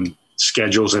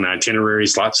schedules and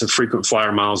itineraries, lots of frequent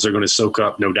flyer miles they're going to soak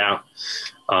up, no doubt.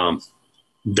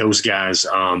 Those guys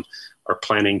are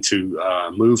planning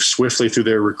to move swiftly through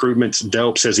their recruitments.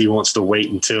 Delp says he wants to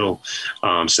wait until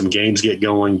some games get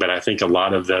going, but I think a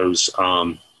lot of those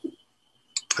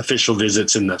official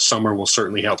visits in the summer will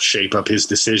certainly help shape up his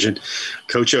decision.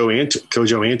 Kojo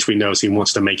Antwi knows he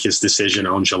wants to make his decision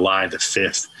on July the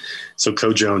 5th. So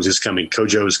Kojo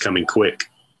is coming quick.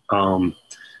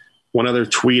 One other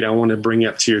tweet I want to bring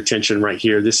up to your attention right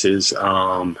here. This is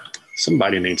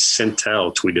somebody named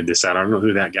Centel tweeted this out. I don't know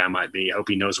who that guy might be. I hope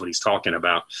he knows what he's talking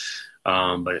about.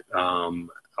 But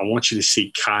I want you to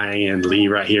see K.N. Lee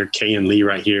right here.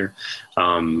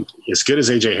 As good as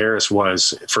A.J. Harris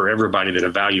was for everybody that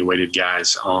evaluated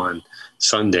guys on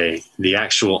Sunday, the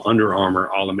actual Under Armour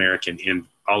All-American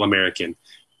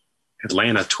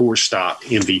Atlanta Tour Stop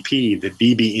MVP, the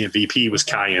DB MVP was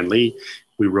K.N. Lee.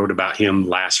 We wrote about him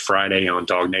last Friday on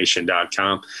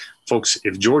DogNation.com. Folks,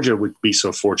 if Georgia would be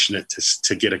so fortunate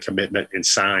to get a commitment and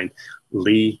sign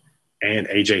Lee and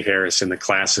A.J. Harris in the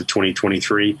class of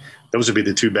 2023, those would be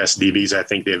the 2 best DBs I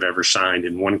think they've ever signed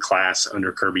in one class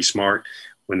under Kirby Smart.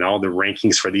 When all the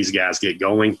rankings for these guys get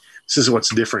going, this is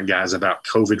what's different, guys, about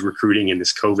COVID recruiting and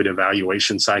this COVID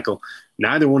evaluation cycle.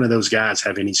 Neither one of those guys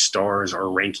have any stars or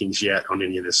rankings yet on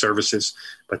any of the services,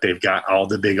 but they've got all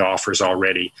the big offers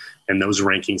already, and those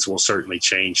rankings will certainly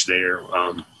change there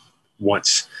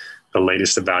once the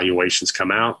latest evaluations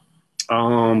come out.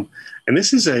 And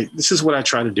this is what I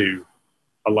try to do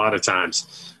a lot of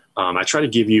times. I try to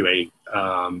give you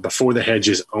a before the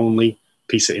hedges only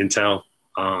piece of intel,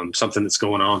 something that's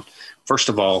going on. First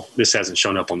of all, this hasn't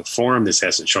shown up on the forum. This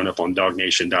hasn't shown up on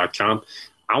DogNation.com.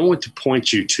 I want to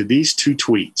point you to these 2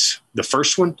 tweets. The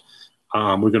first one,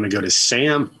 we're going to go to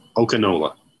Sam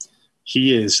Okanola.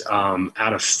 He is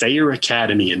out of Thayer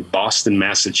Academy in Boston,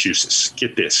 Massachusetts.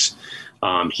 Get this.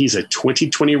 He's a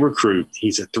 2020 recruit.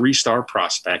 He's a 3-star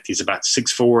prospect. He's about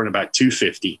 6'4" and about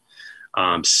 250.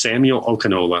 Samuel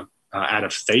Okanola out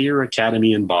of Thayer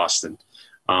Academy in Boston.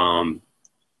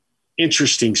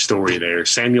 Interesting story there.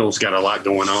 Samuel's got a lot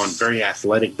going on. Very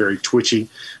athletic, very twitchy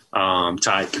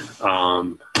type.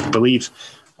 I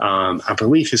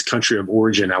believe his country of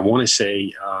origin, I want to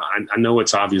say, I know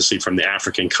it's obviously from the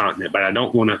African continent, but I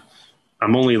don't want to,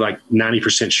 I'm only like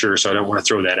 90% sure, so I don't want to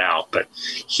throw that out. But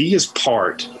he is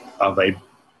part of a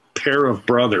pair of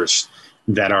brothers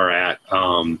that are at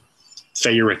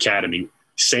Thayer Academy.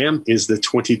 Sam is the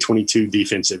 2022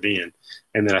 defensive end.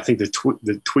 And then I think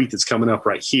the tweet that's coming up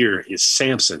right here is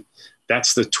Samson.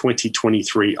 That's the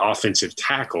 2023 offensive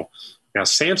tackle. Now,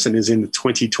 Samson is in the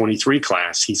 2023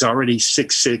 class. He's already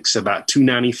 6'6", about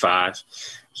 295.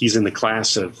 He's in the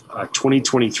class of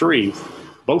 2023.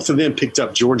 Both of them picked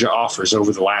up Georgia offers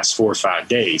over the last 4 or 5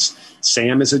 days.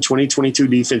 Sam is a 2022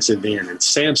 defensive end, and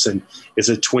Samson is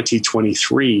a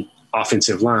 2023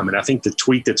 offensive linemen. I think the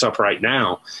tweet that's up right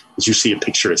now is you see a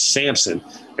picture of Samson,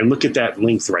 and look at that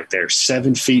length right there,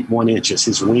 7 feet 1 inch.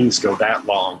 His wings go that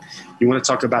long. You want to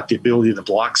talk about the ability to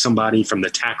block somebody from the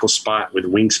tackle spot with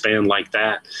wingspan like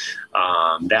that.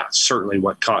 That's certainly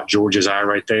what caught Georgia's eye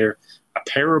right there. A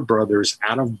pair of brothers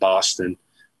out of Boston.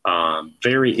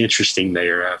 Very interesting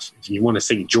there. If you want to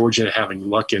think Georgia having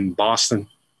luck in Boston,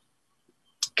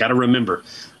 got to remember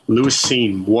Lewis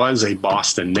Seen was a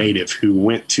Boston native who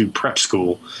went to prep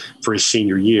school for his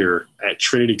senior year at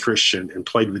Trinity Christian and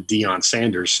played with Deion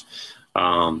Sanders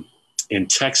in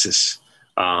Texas.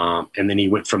 And then he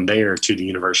went from there to the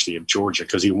University of Georgia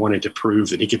because he wanted to prove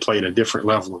that he could play at a different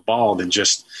level of ball than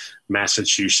just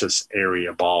Massachusetts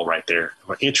area ball right there.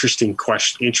 Interesting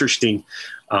question, interesting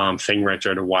thing right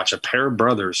there to watch. A pair of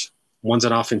brothers, one's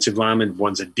an offensive lineman,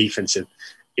 one's a defensive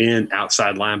and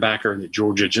outside linebacker that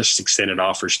Georgia just extended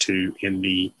offers to in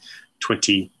the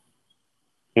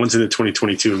one's in the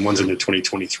 2022 and one's in the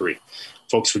 2023.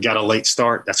 Folks, we got a late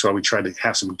start. That's why we tried to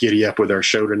have some giddy up with our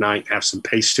show tonight, have some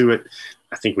pace to it.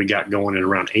 I think we got going at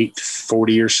around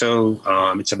 8:40 or so.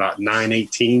 It's about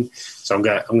 9:18. So I'm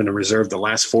going to reserve the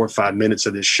last 4 or 5 minutes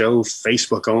of this show,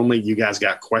 Facebook only. You guys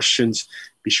got questions,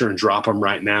 be sure and drop them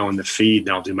right now in the feed, and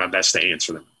I'll do my best to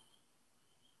answer them.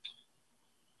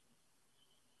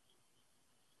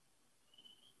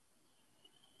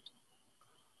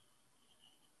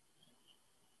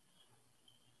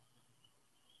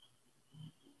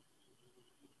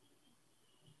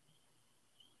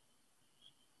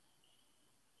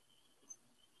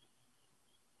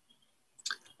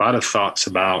 A lot of thoughts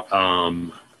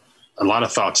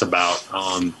about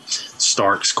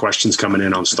Starks. Questions coming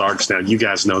in on Starks. Now, you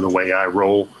guys know the way I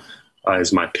roll.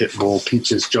 As my pit bull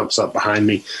Peaches jumps up behind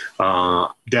me.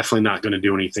 Definitely not going to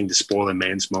do anything to spoil a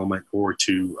man's moment or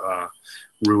to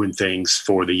ruin things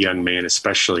for the young man,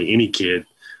 especially any kid.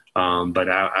 But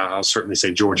I'll certainly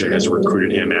say Georgia has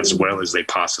recruited him as well as they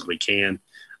possibly can.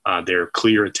 There are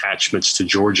clear attachments to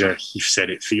Georgia. He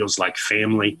said it feels like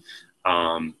family.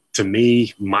 To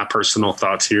me, my personal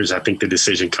thoughts here is I think the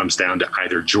decision comes down to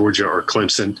either Georgia or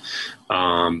Clemson.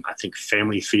 I think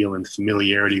family feel and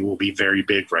familiarity will be very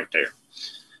big right there.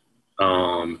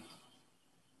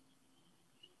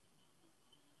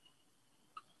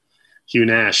 Hugh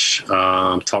Nash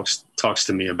talks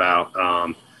to me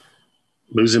about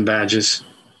losing badges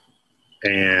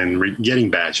and getting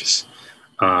badges.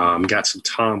 Got some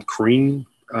Tom Crean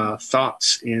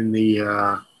thoughts in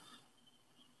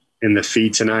the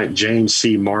feed tonight. James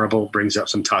C. Marble brings up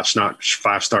some top-notch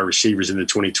five-star receivers in the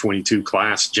 2022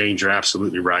 class. James, you're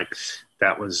absolutely right.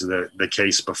 That was the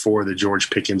case before the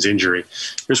George Pickens injury.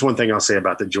 Here's one thing I'll say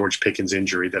about the George Pickens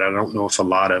injury that I don't know if a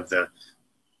lot of the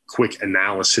quick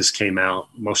analysis came out.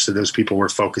 Most of those people were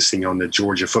focusing on the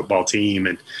Georgia football team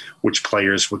and which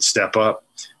players would step up.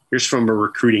 Here's from a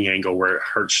recruiting angle where it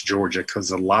hurts Georgia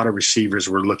because a lot of receivers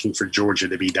were looking for Georgia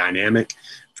to be dynamic,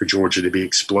 for Georgia to be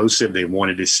explosive. They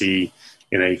wanted to see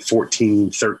in a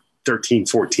 13,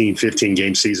 14, 15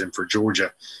 game season for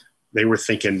Georgia, they were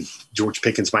thinking George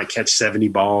Pickens might catch 70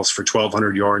 balls for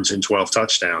 1,200 yards and 12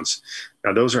 touchdowns.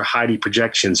 Now, those are Heidi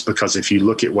projections because if you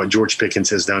look at what George Pickens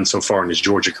has done so far in his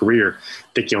Georgia career,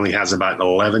 I think he only has about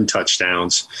 11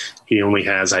 touchdowns. He only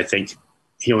has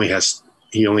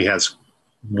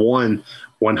one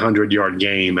 100-yard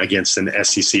game against an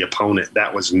SEC opponent.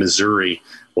 That was Missouri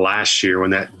last year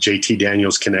when that JT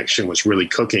Daniels connection was really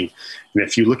cooking. And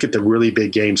if you look at the really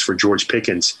big games for George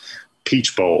Pickens,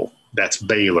 Peach Bowl, that's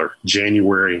Baylor,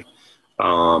 January.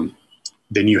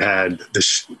 Then you had the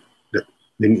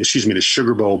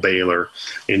Sugar Bowl Baylor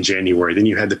in January. Then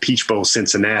you had the Peach Bowl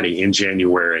Cincinnati in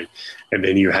January. And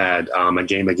then you had a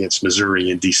game against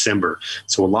Missouri in December.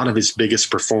 So a lot of his biggest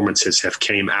performances have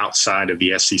came outside of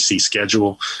the SEC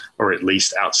schedule, or at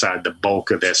least outside the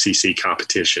bulk of SEC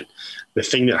competition. The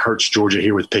thing that hurts Georgia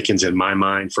here with Pickens, in my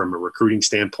mind, from a recruiting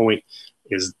standpoint,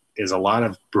 is a lot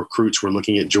of recruits were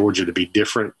looking at Georgia to be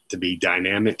different, to be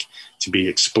dynamic, to be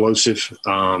explosive.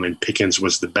 And Pickens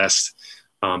was the best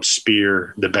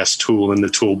spear, the best tool in the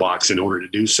toolbox in order to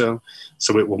do so.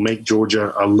 So it will make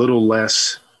Georgia a little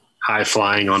less high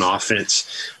flying on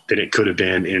offense than it could have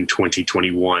been in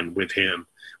 2021 with him,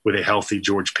 with a healthy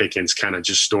George Pickens kind of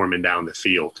just storming down the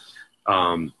field.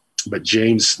 But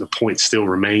James, the point still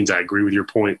remains. I agree with your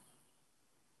point.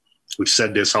 We've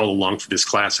said this all along for this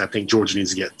class. I think Georgia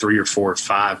needs to get 3 or 4 or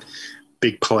 5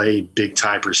 big play, big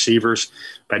type receivers.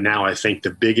 But now I think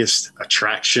the biggest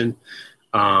attraction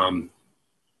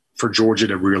for Georgia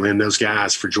to reel in those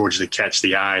guys, for Georgia to catch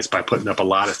the eyes by putting up a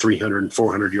lot of 300 and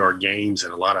 400-yard games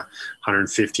and a lot of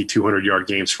 150, 200-yard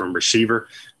games from receiver.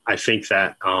 I think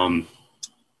that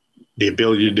the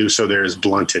ability to do so there is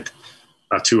blunted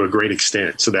to a great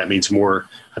extent. So that means more.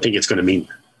 I think it's going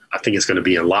to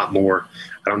be a lot more.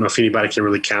 I don't know if anybody can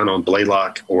really count on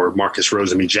Blaylock or Marcus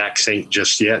Rosemy-Jacksaint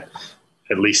just yet,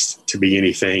 at least to be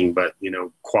anything but,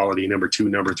 quality number 2,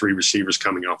 number 3 receivers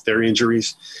coming off their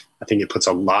injuries. I think it puts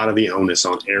a lot of the onus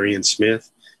on Arian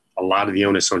Smith, a lot of the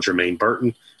onus on Jermaine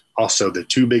Burton. Also, the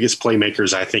 2 biggest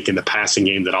playmakers, I think, in the passing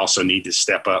game that also need to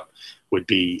step up would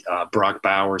be Brock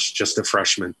Bowers, just a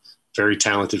freshman, very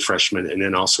talented freshman, and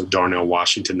then also Darnell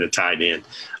Washington, the tight end.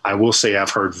 I will say I've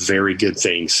heard very good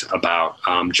things about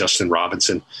Justin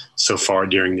Robinson so far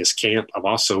during this camp. I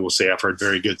also will say I've heard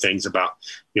very good things about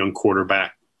young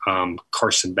quarterback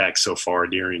Carson Beck so far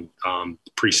during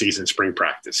preseason spring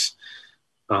practice.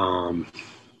 Got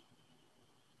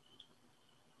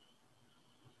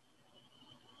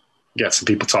some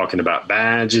people talking about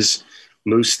badges.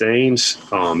 Moose Thames.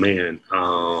 Oh, man.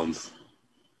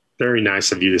 Very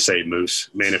nice of you to say,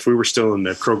 Moose. Man, if we were still in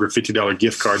the Kroger $50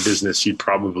 gift card business, we'd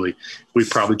probably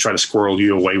try to squirrel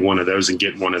you away one of those and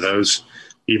get one of those,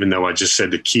 even though I just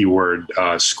said the keyword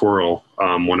squirrel,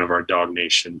 one of our Dog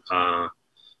Nation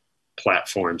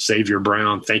platforms. Xavier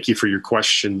Brown, thank you for your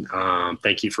question.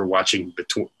 Thank you for watching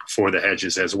Before the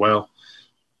Hedges as well.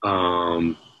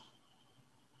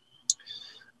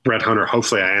 Brett Hunter,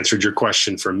 hopefully I answered your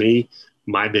question for me.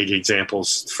 My big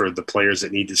examples for the players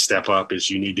that need to step up is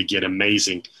you need to get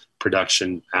amazing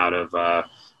production out of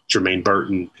Jermaine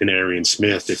Burton and Arian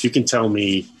Smith. If you can tell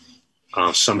me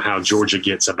somehow Georgia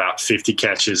gets about 50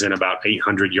 catches and about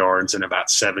 800 yards and about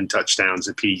 7 touchdowns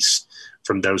apiece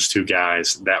from those 2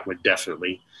 guys, that would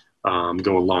definitely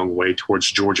go a long way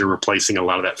towards Georgia replacing a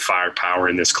lot of that firepower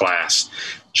in this class.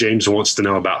 James wants to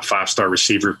know about 5-star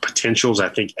receiver potentials. I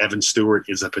think Evan Stewart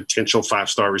is a potential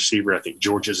 5-star receiver. I think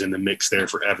Georgia's in the mix there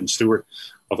for Evan Stewart,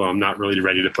 although I'm not really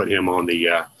ready to put him on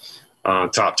the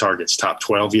top targets, top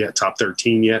 12 yet, top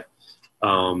 13 yet.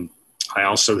 I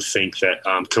also think that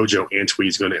Kojo Antwi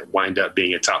is going to wind up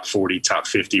being a top 40, top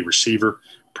 50 receiver,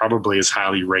 probably as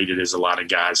highly rated as a lot of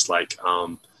guys like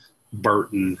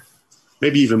Burton,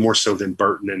 maybe even more so than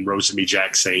Burton and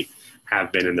Rosemy-Jacksaint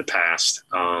have been in the past.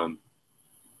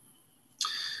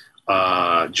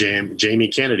 Jamie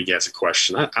Kennedy has a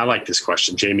question. I like this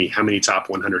question. Jamie, how many top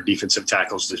 100 defensive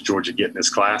tackles does Georgia get in this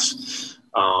class?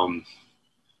 I'm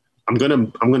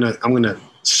gonna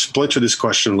splinter this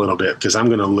question a little bit because I'm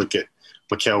gonna look at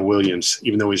Mikael Williams,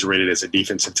 even though he's rated as a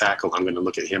defensive tackle. I'm gonna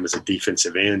look at him as a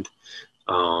defensive end.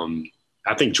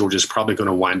 I think Georgia's probably going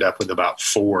to wind up with about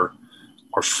 4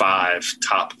 or 5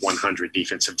 top 100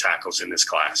 defensive tackles in this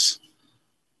class.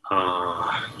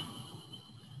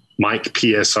 Mike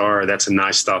PSR, that's a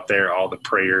nice thought there. All the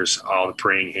prayers, all the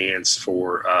praying hands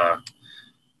for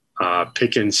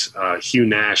Pickens. Hugh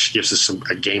Nash gives us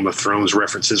a Game of Thrones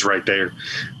references right there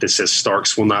that says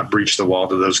Starks will not breach the wall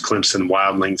to those Clemson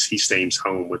wildlings. He stays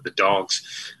home with the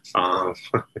dogs.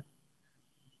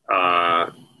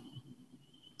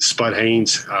 Spud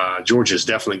Haynes, Georgia's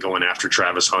definitely going after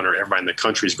Travis Hunter. Everybody in the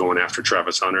country is going after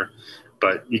Travis Hunter.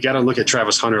 But you got to look at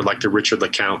Travis Hunter like the Richard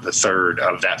LeCount III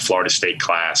of that Florida State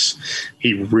class.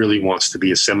 He really wants to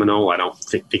be a Seminole. I don't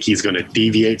think he's going to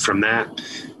deviate from that.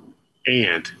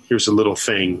 And here's a little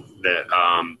thing that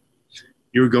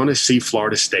you're going to see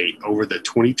Florida State over the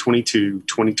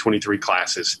 2022-2023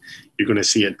 classes. You're going to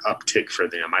see an uptick for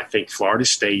them. I think Florida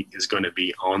State is going to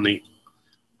be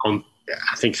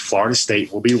I think Florida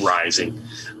State will be rising.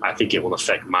 I think it will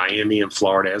affect Miami and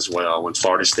Florida as well when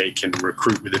Florida State can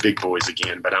recruit with the big boys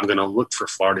again. But I'm going to look for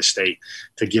Florida State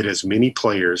to get as many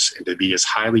players and to be as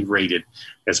highly rated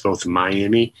as both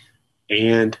Miami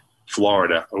and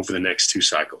Florida over the next 2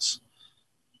 cycles.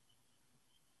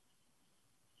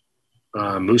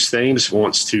 Moose Thames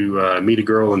wants to meet a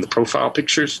girl in the profile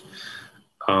pictures.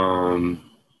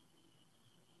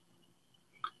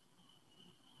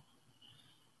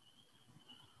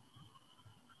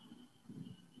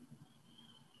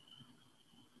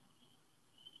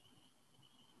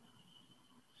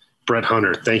 Brett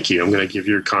Hunter, thank you. I'm going to give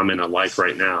your comment a like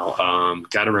right now.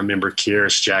 Got to remember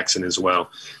Kyrus Jackson as well.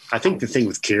 I think the thing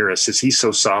with Kyrus is he's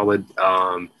so solid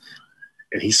and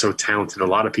he's so talented. A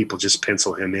lot of people just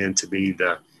pencil him in to be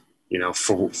the,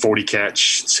 40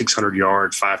 catch, 600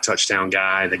 yard, 5 touchdown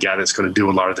guy, the guy that's going to do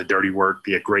a lot of the dirty work,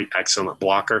 be a great, excellent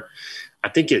blocker. I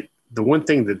think the one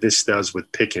thing that this does with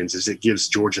Pickens is it gives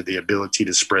Georgia the ability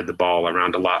to spread the ball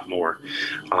around a lot more.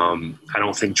 I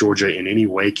don't think Georgia in any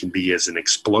way can be as an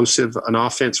explosive an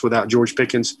offense without George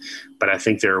Pickens, but I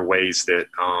think there are ways that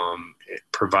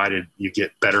provided you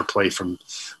get better play from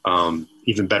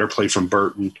even better play from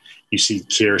Burton, you see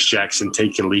Kyrus Jackson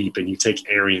take a leap and you take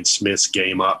Arian Smith's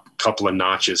game up a couple of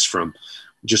notches from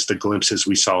just the glimpses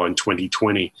we saw in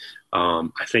 2020.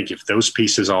 I think if those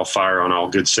pieces all fire on all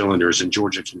good cylinders and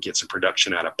Georgia can get some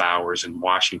production out of Bowers and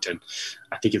Washington,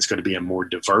 I think it's going to be a more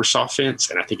diverse offense,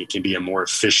 and I think it can be a more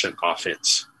efficient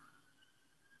offense.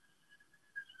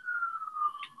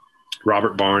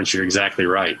 Robert Barnes, you're exactly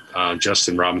right.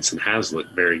 Justin Robinson has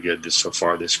looked very good so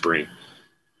far this spring.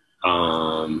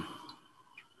 All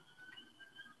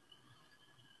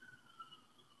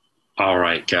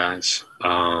right, guys.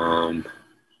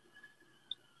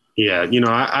 Yeah,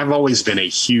 I've always been a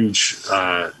huge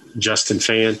Justin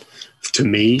fan. To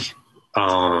me,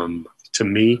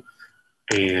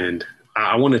 and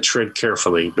I want to tread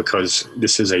carefully because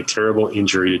this is a terrible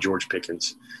injury to George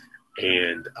Pickens,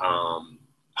 and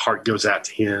heart goes out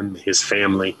to him, his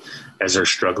family, as they're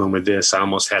struggling with this. I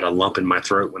almost had a lump in my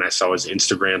throat when I saw his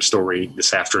Instagram story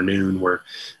this afternoon where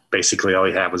basically all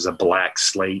he had was a black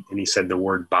slate, and he said the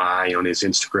word bye on his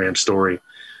Instagram story.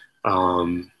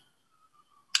 I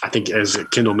think as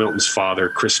Kendall Milton's father,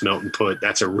 Chris Milton, put,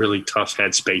 that's a really tough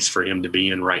headspace for him to be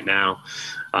in right now,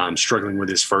 struggling with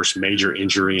his first major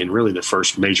injury and really the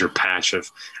first major patch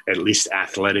of at least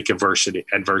athletic adversity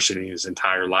in his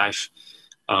entire life.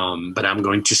 But I'm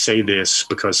going to say this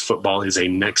because football is a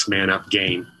next man up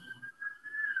game.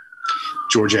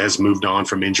 Georgia has moved on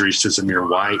from injuries to Zamir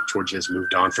White. Georgia has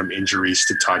moved on from injuries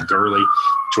to Todd Gurley.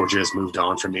 Georgia has moved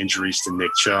on from injuries to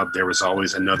Nick Chubb. There was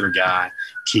always another guy,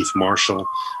 Keith Marshall.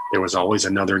 There was always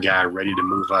another guy ready to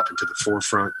move up into the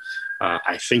forefront.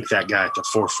 I think that guy at the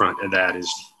forefront of that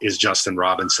is Justin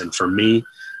Robinson. For me,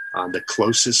 the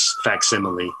closest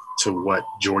facsimile to what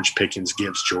George Pickens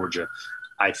gives Georgia,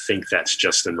 I think that's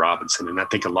Justin Robinson. And I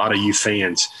think a lot of you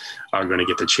fans are going to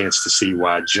get the chance to see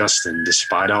why Justin,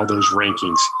 despite all those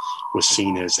rankings, was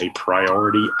seen as a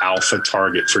priority alpha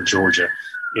target for Georgia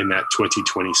in that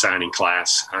 2020 signing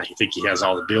class. I think he has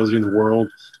all the ability in the world.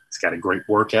 He's got a great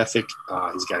work ethic.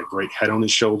 He's got a great head on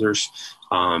his shoulders.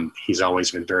 He's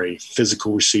always been very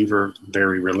physical receiver,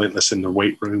 very relentless in the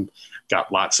weight room,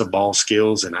 got lots of ball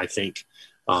skills. And I think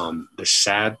the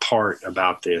sad part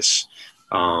about this,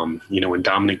 when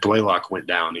Dominic Blaylock went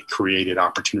down, it created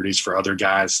opportunities for other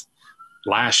guys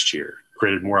last year,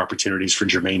 created more opportunities for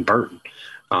Jermaine Burton.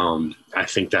 I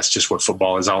think that's just what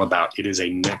football is all about. It is a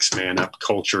next man up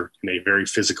culture in a very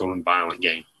physical and violent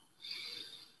game.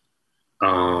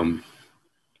 All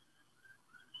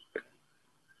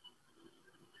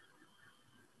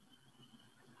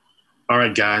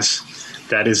right, guys,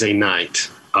 that is a night.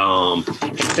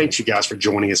 Thanks you guys for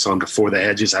joining us on Before the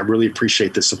Hedges. I really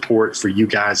appreciate the support for you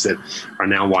guys that are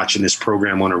now watching this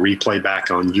program on a replay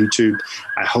back on YouTube.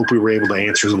 I hope we were able to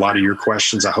answer a lot of your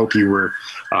questions. I hope you were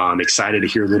excited to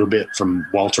hear a little bit from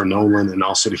Walter Nolan and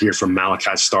also to hear from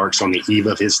Malaki Starks on the eve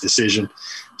of his decision.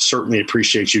 Certainly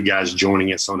appreciate you guys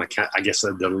joining us on a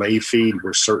delay feed.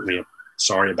 We're certainly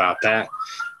sorry about that.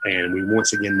 And we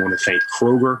once again want to thank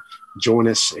Kroger. Join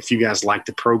us if you guys like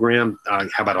the program. How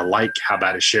about a like? How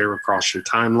about a share across your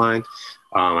timeline?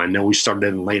 I know we started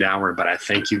in a late hour, but I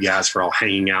thank you guys for all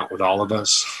hanging out with all of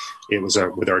us. It was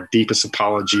with our deepest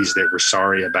apologies that we're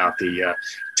sorry about the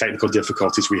technical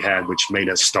difficulties we had, which made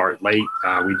us start late.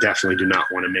 We definitely do not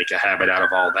want to make a habit out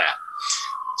of all that.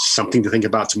 Something to think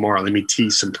about tomorrow. Let me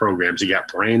tease some programs. You got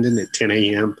Brandon at 10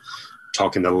 a.m.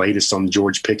 talking the latest on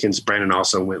George Pickens. Brandon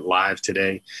also went live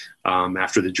today.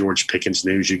 After the George Pickens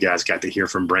news, you guys got to hear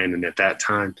from Brandon at that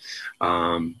time.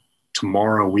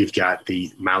 Tomorrow, we've got the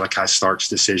Malaki Starks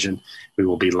decision. We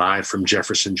will be live from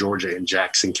Jefferson, Georgia, in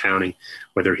Jackson County.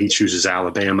 Whether he chooses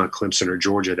Alabama, Clemson, or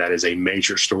Georgia, that is a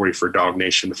major story for Dog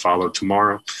Nation to follow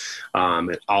tomorrow.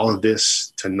 And all of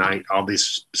this tonight, all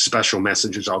these special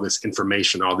messages, all this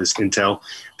information, all this intel,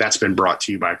 that's been brought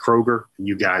to you by Kroger.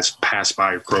 You guys pass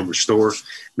by a Kroger store,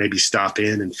 maybe stop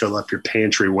in and fill up your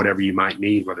pantry, whatever you might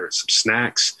need, whether it's some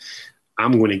snacks.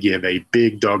 I'm going to give a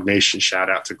big Dog Nation shout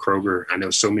out to Kroger. I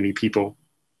know so many people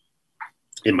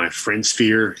in my friend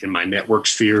sphere, in my network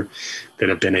sphere, that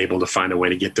have been able to find a way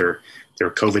to get their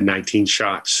COVID-19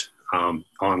 shots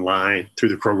online through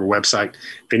the Kroger website.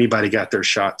 If anybody got their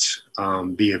shots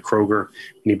via Kroger,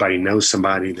 anybody knows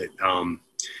somebody that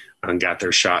got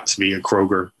their shots via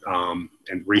Kroger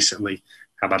and recently,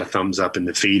 how about a thumbs up in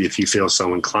the feed if you feel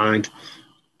so inclined.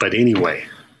 But anyway,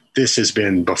 this has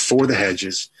been Before the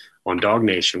Hedges on Dog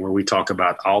Nation, where we talk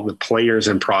about all the players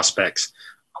and prospects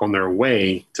on their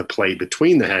way to play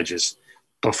between the hedges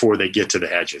before they get to the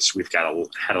hedges. We've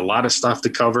had a lot of stuff to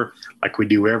cover like we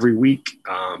do every week.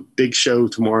 Big show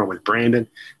tomorrow with Brandon.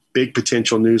 Big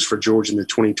potential news for Georgia in the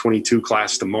 2022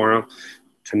 class tomorrow.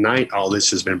 Tonight, all this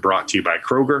has been brought to you by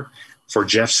Kroger. I'm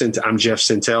Jeff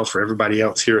Sintel. For everybody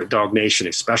else here at Dog Nation,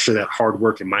 especially that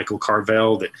hardworking Michael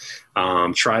Carvel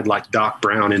that tried like Doc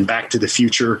Brown in Back to the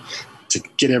Future to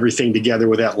get everything together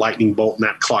with that lightning bolt and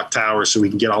that clock tower so we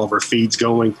can get all of our feeds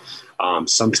going.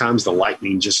 Sometimes the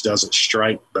lightning just doesn't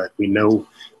strike, but we know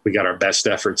we got our best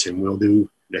efforts, and we'll do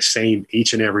the same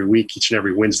each and every week, each and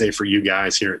every Wednesday for you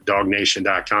guys here at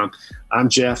dognation.com. I'm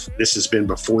Jeff. This has been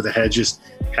Before the Hedges.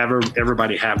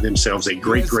 Everybody have themselves a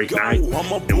great night,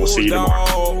 and we'll see you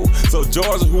tomorrow. So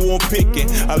Georgia, who I'm picking.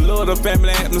 I love the family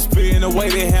atmosphere and the way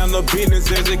they handle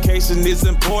business. Education is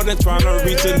important, trying to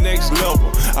reach the next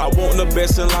level. I want the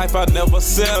best in life, I never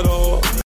settle.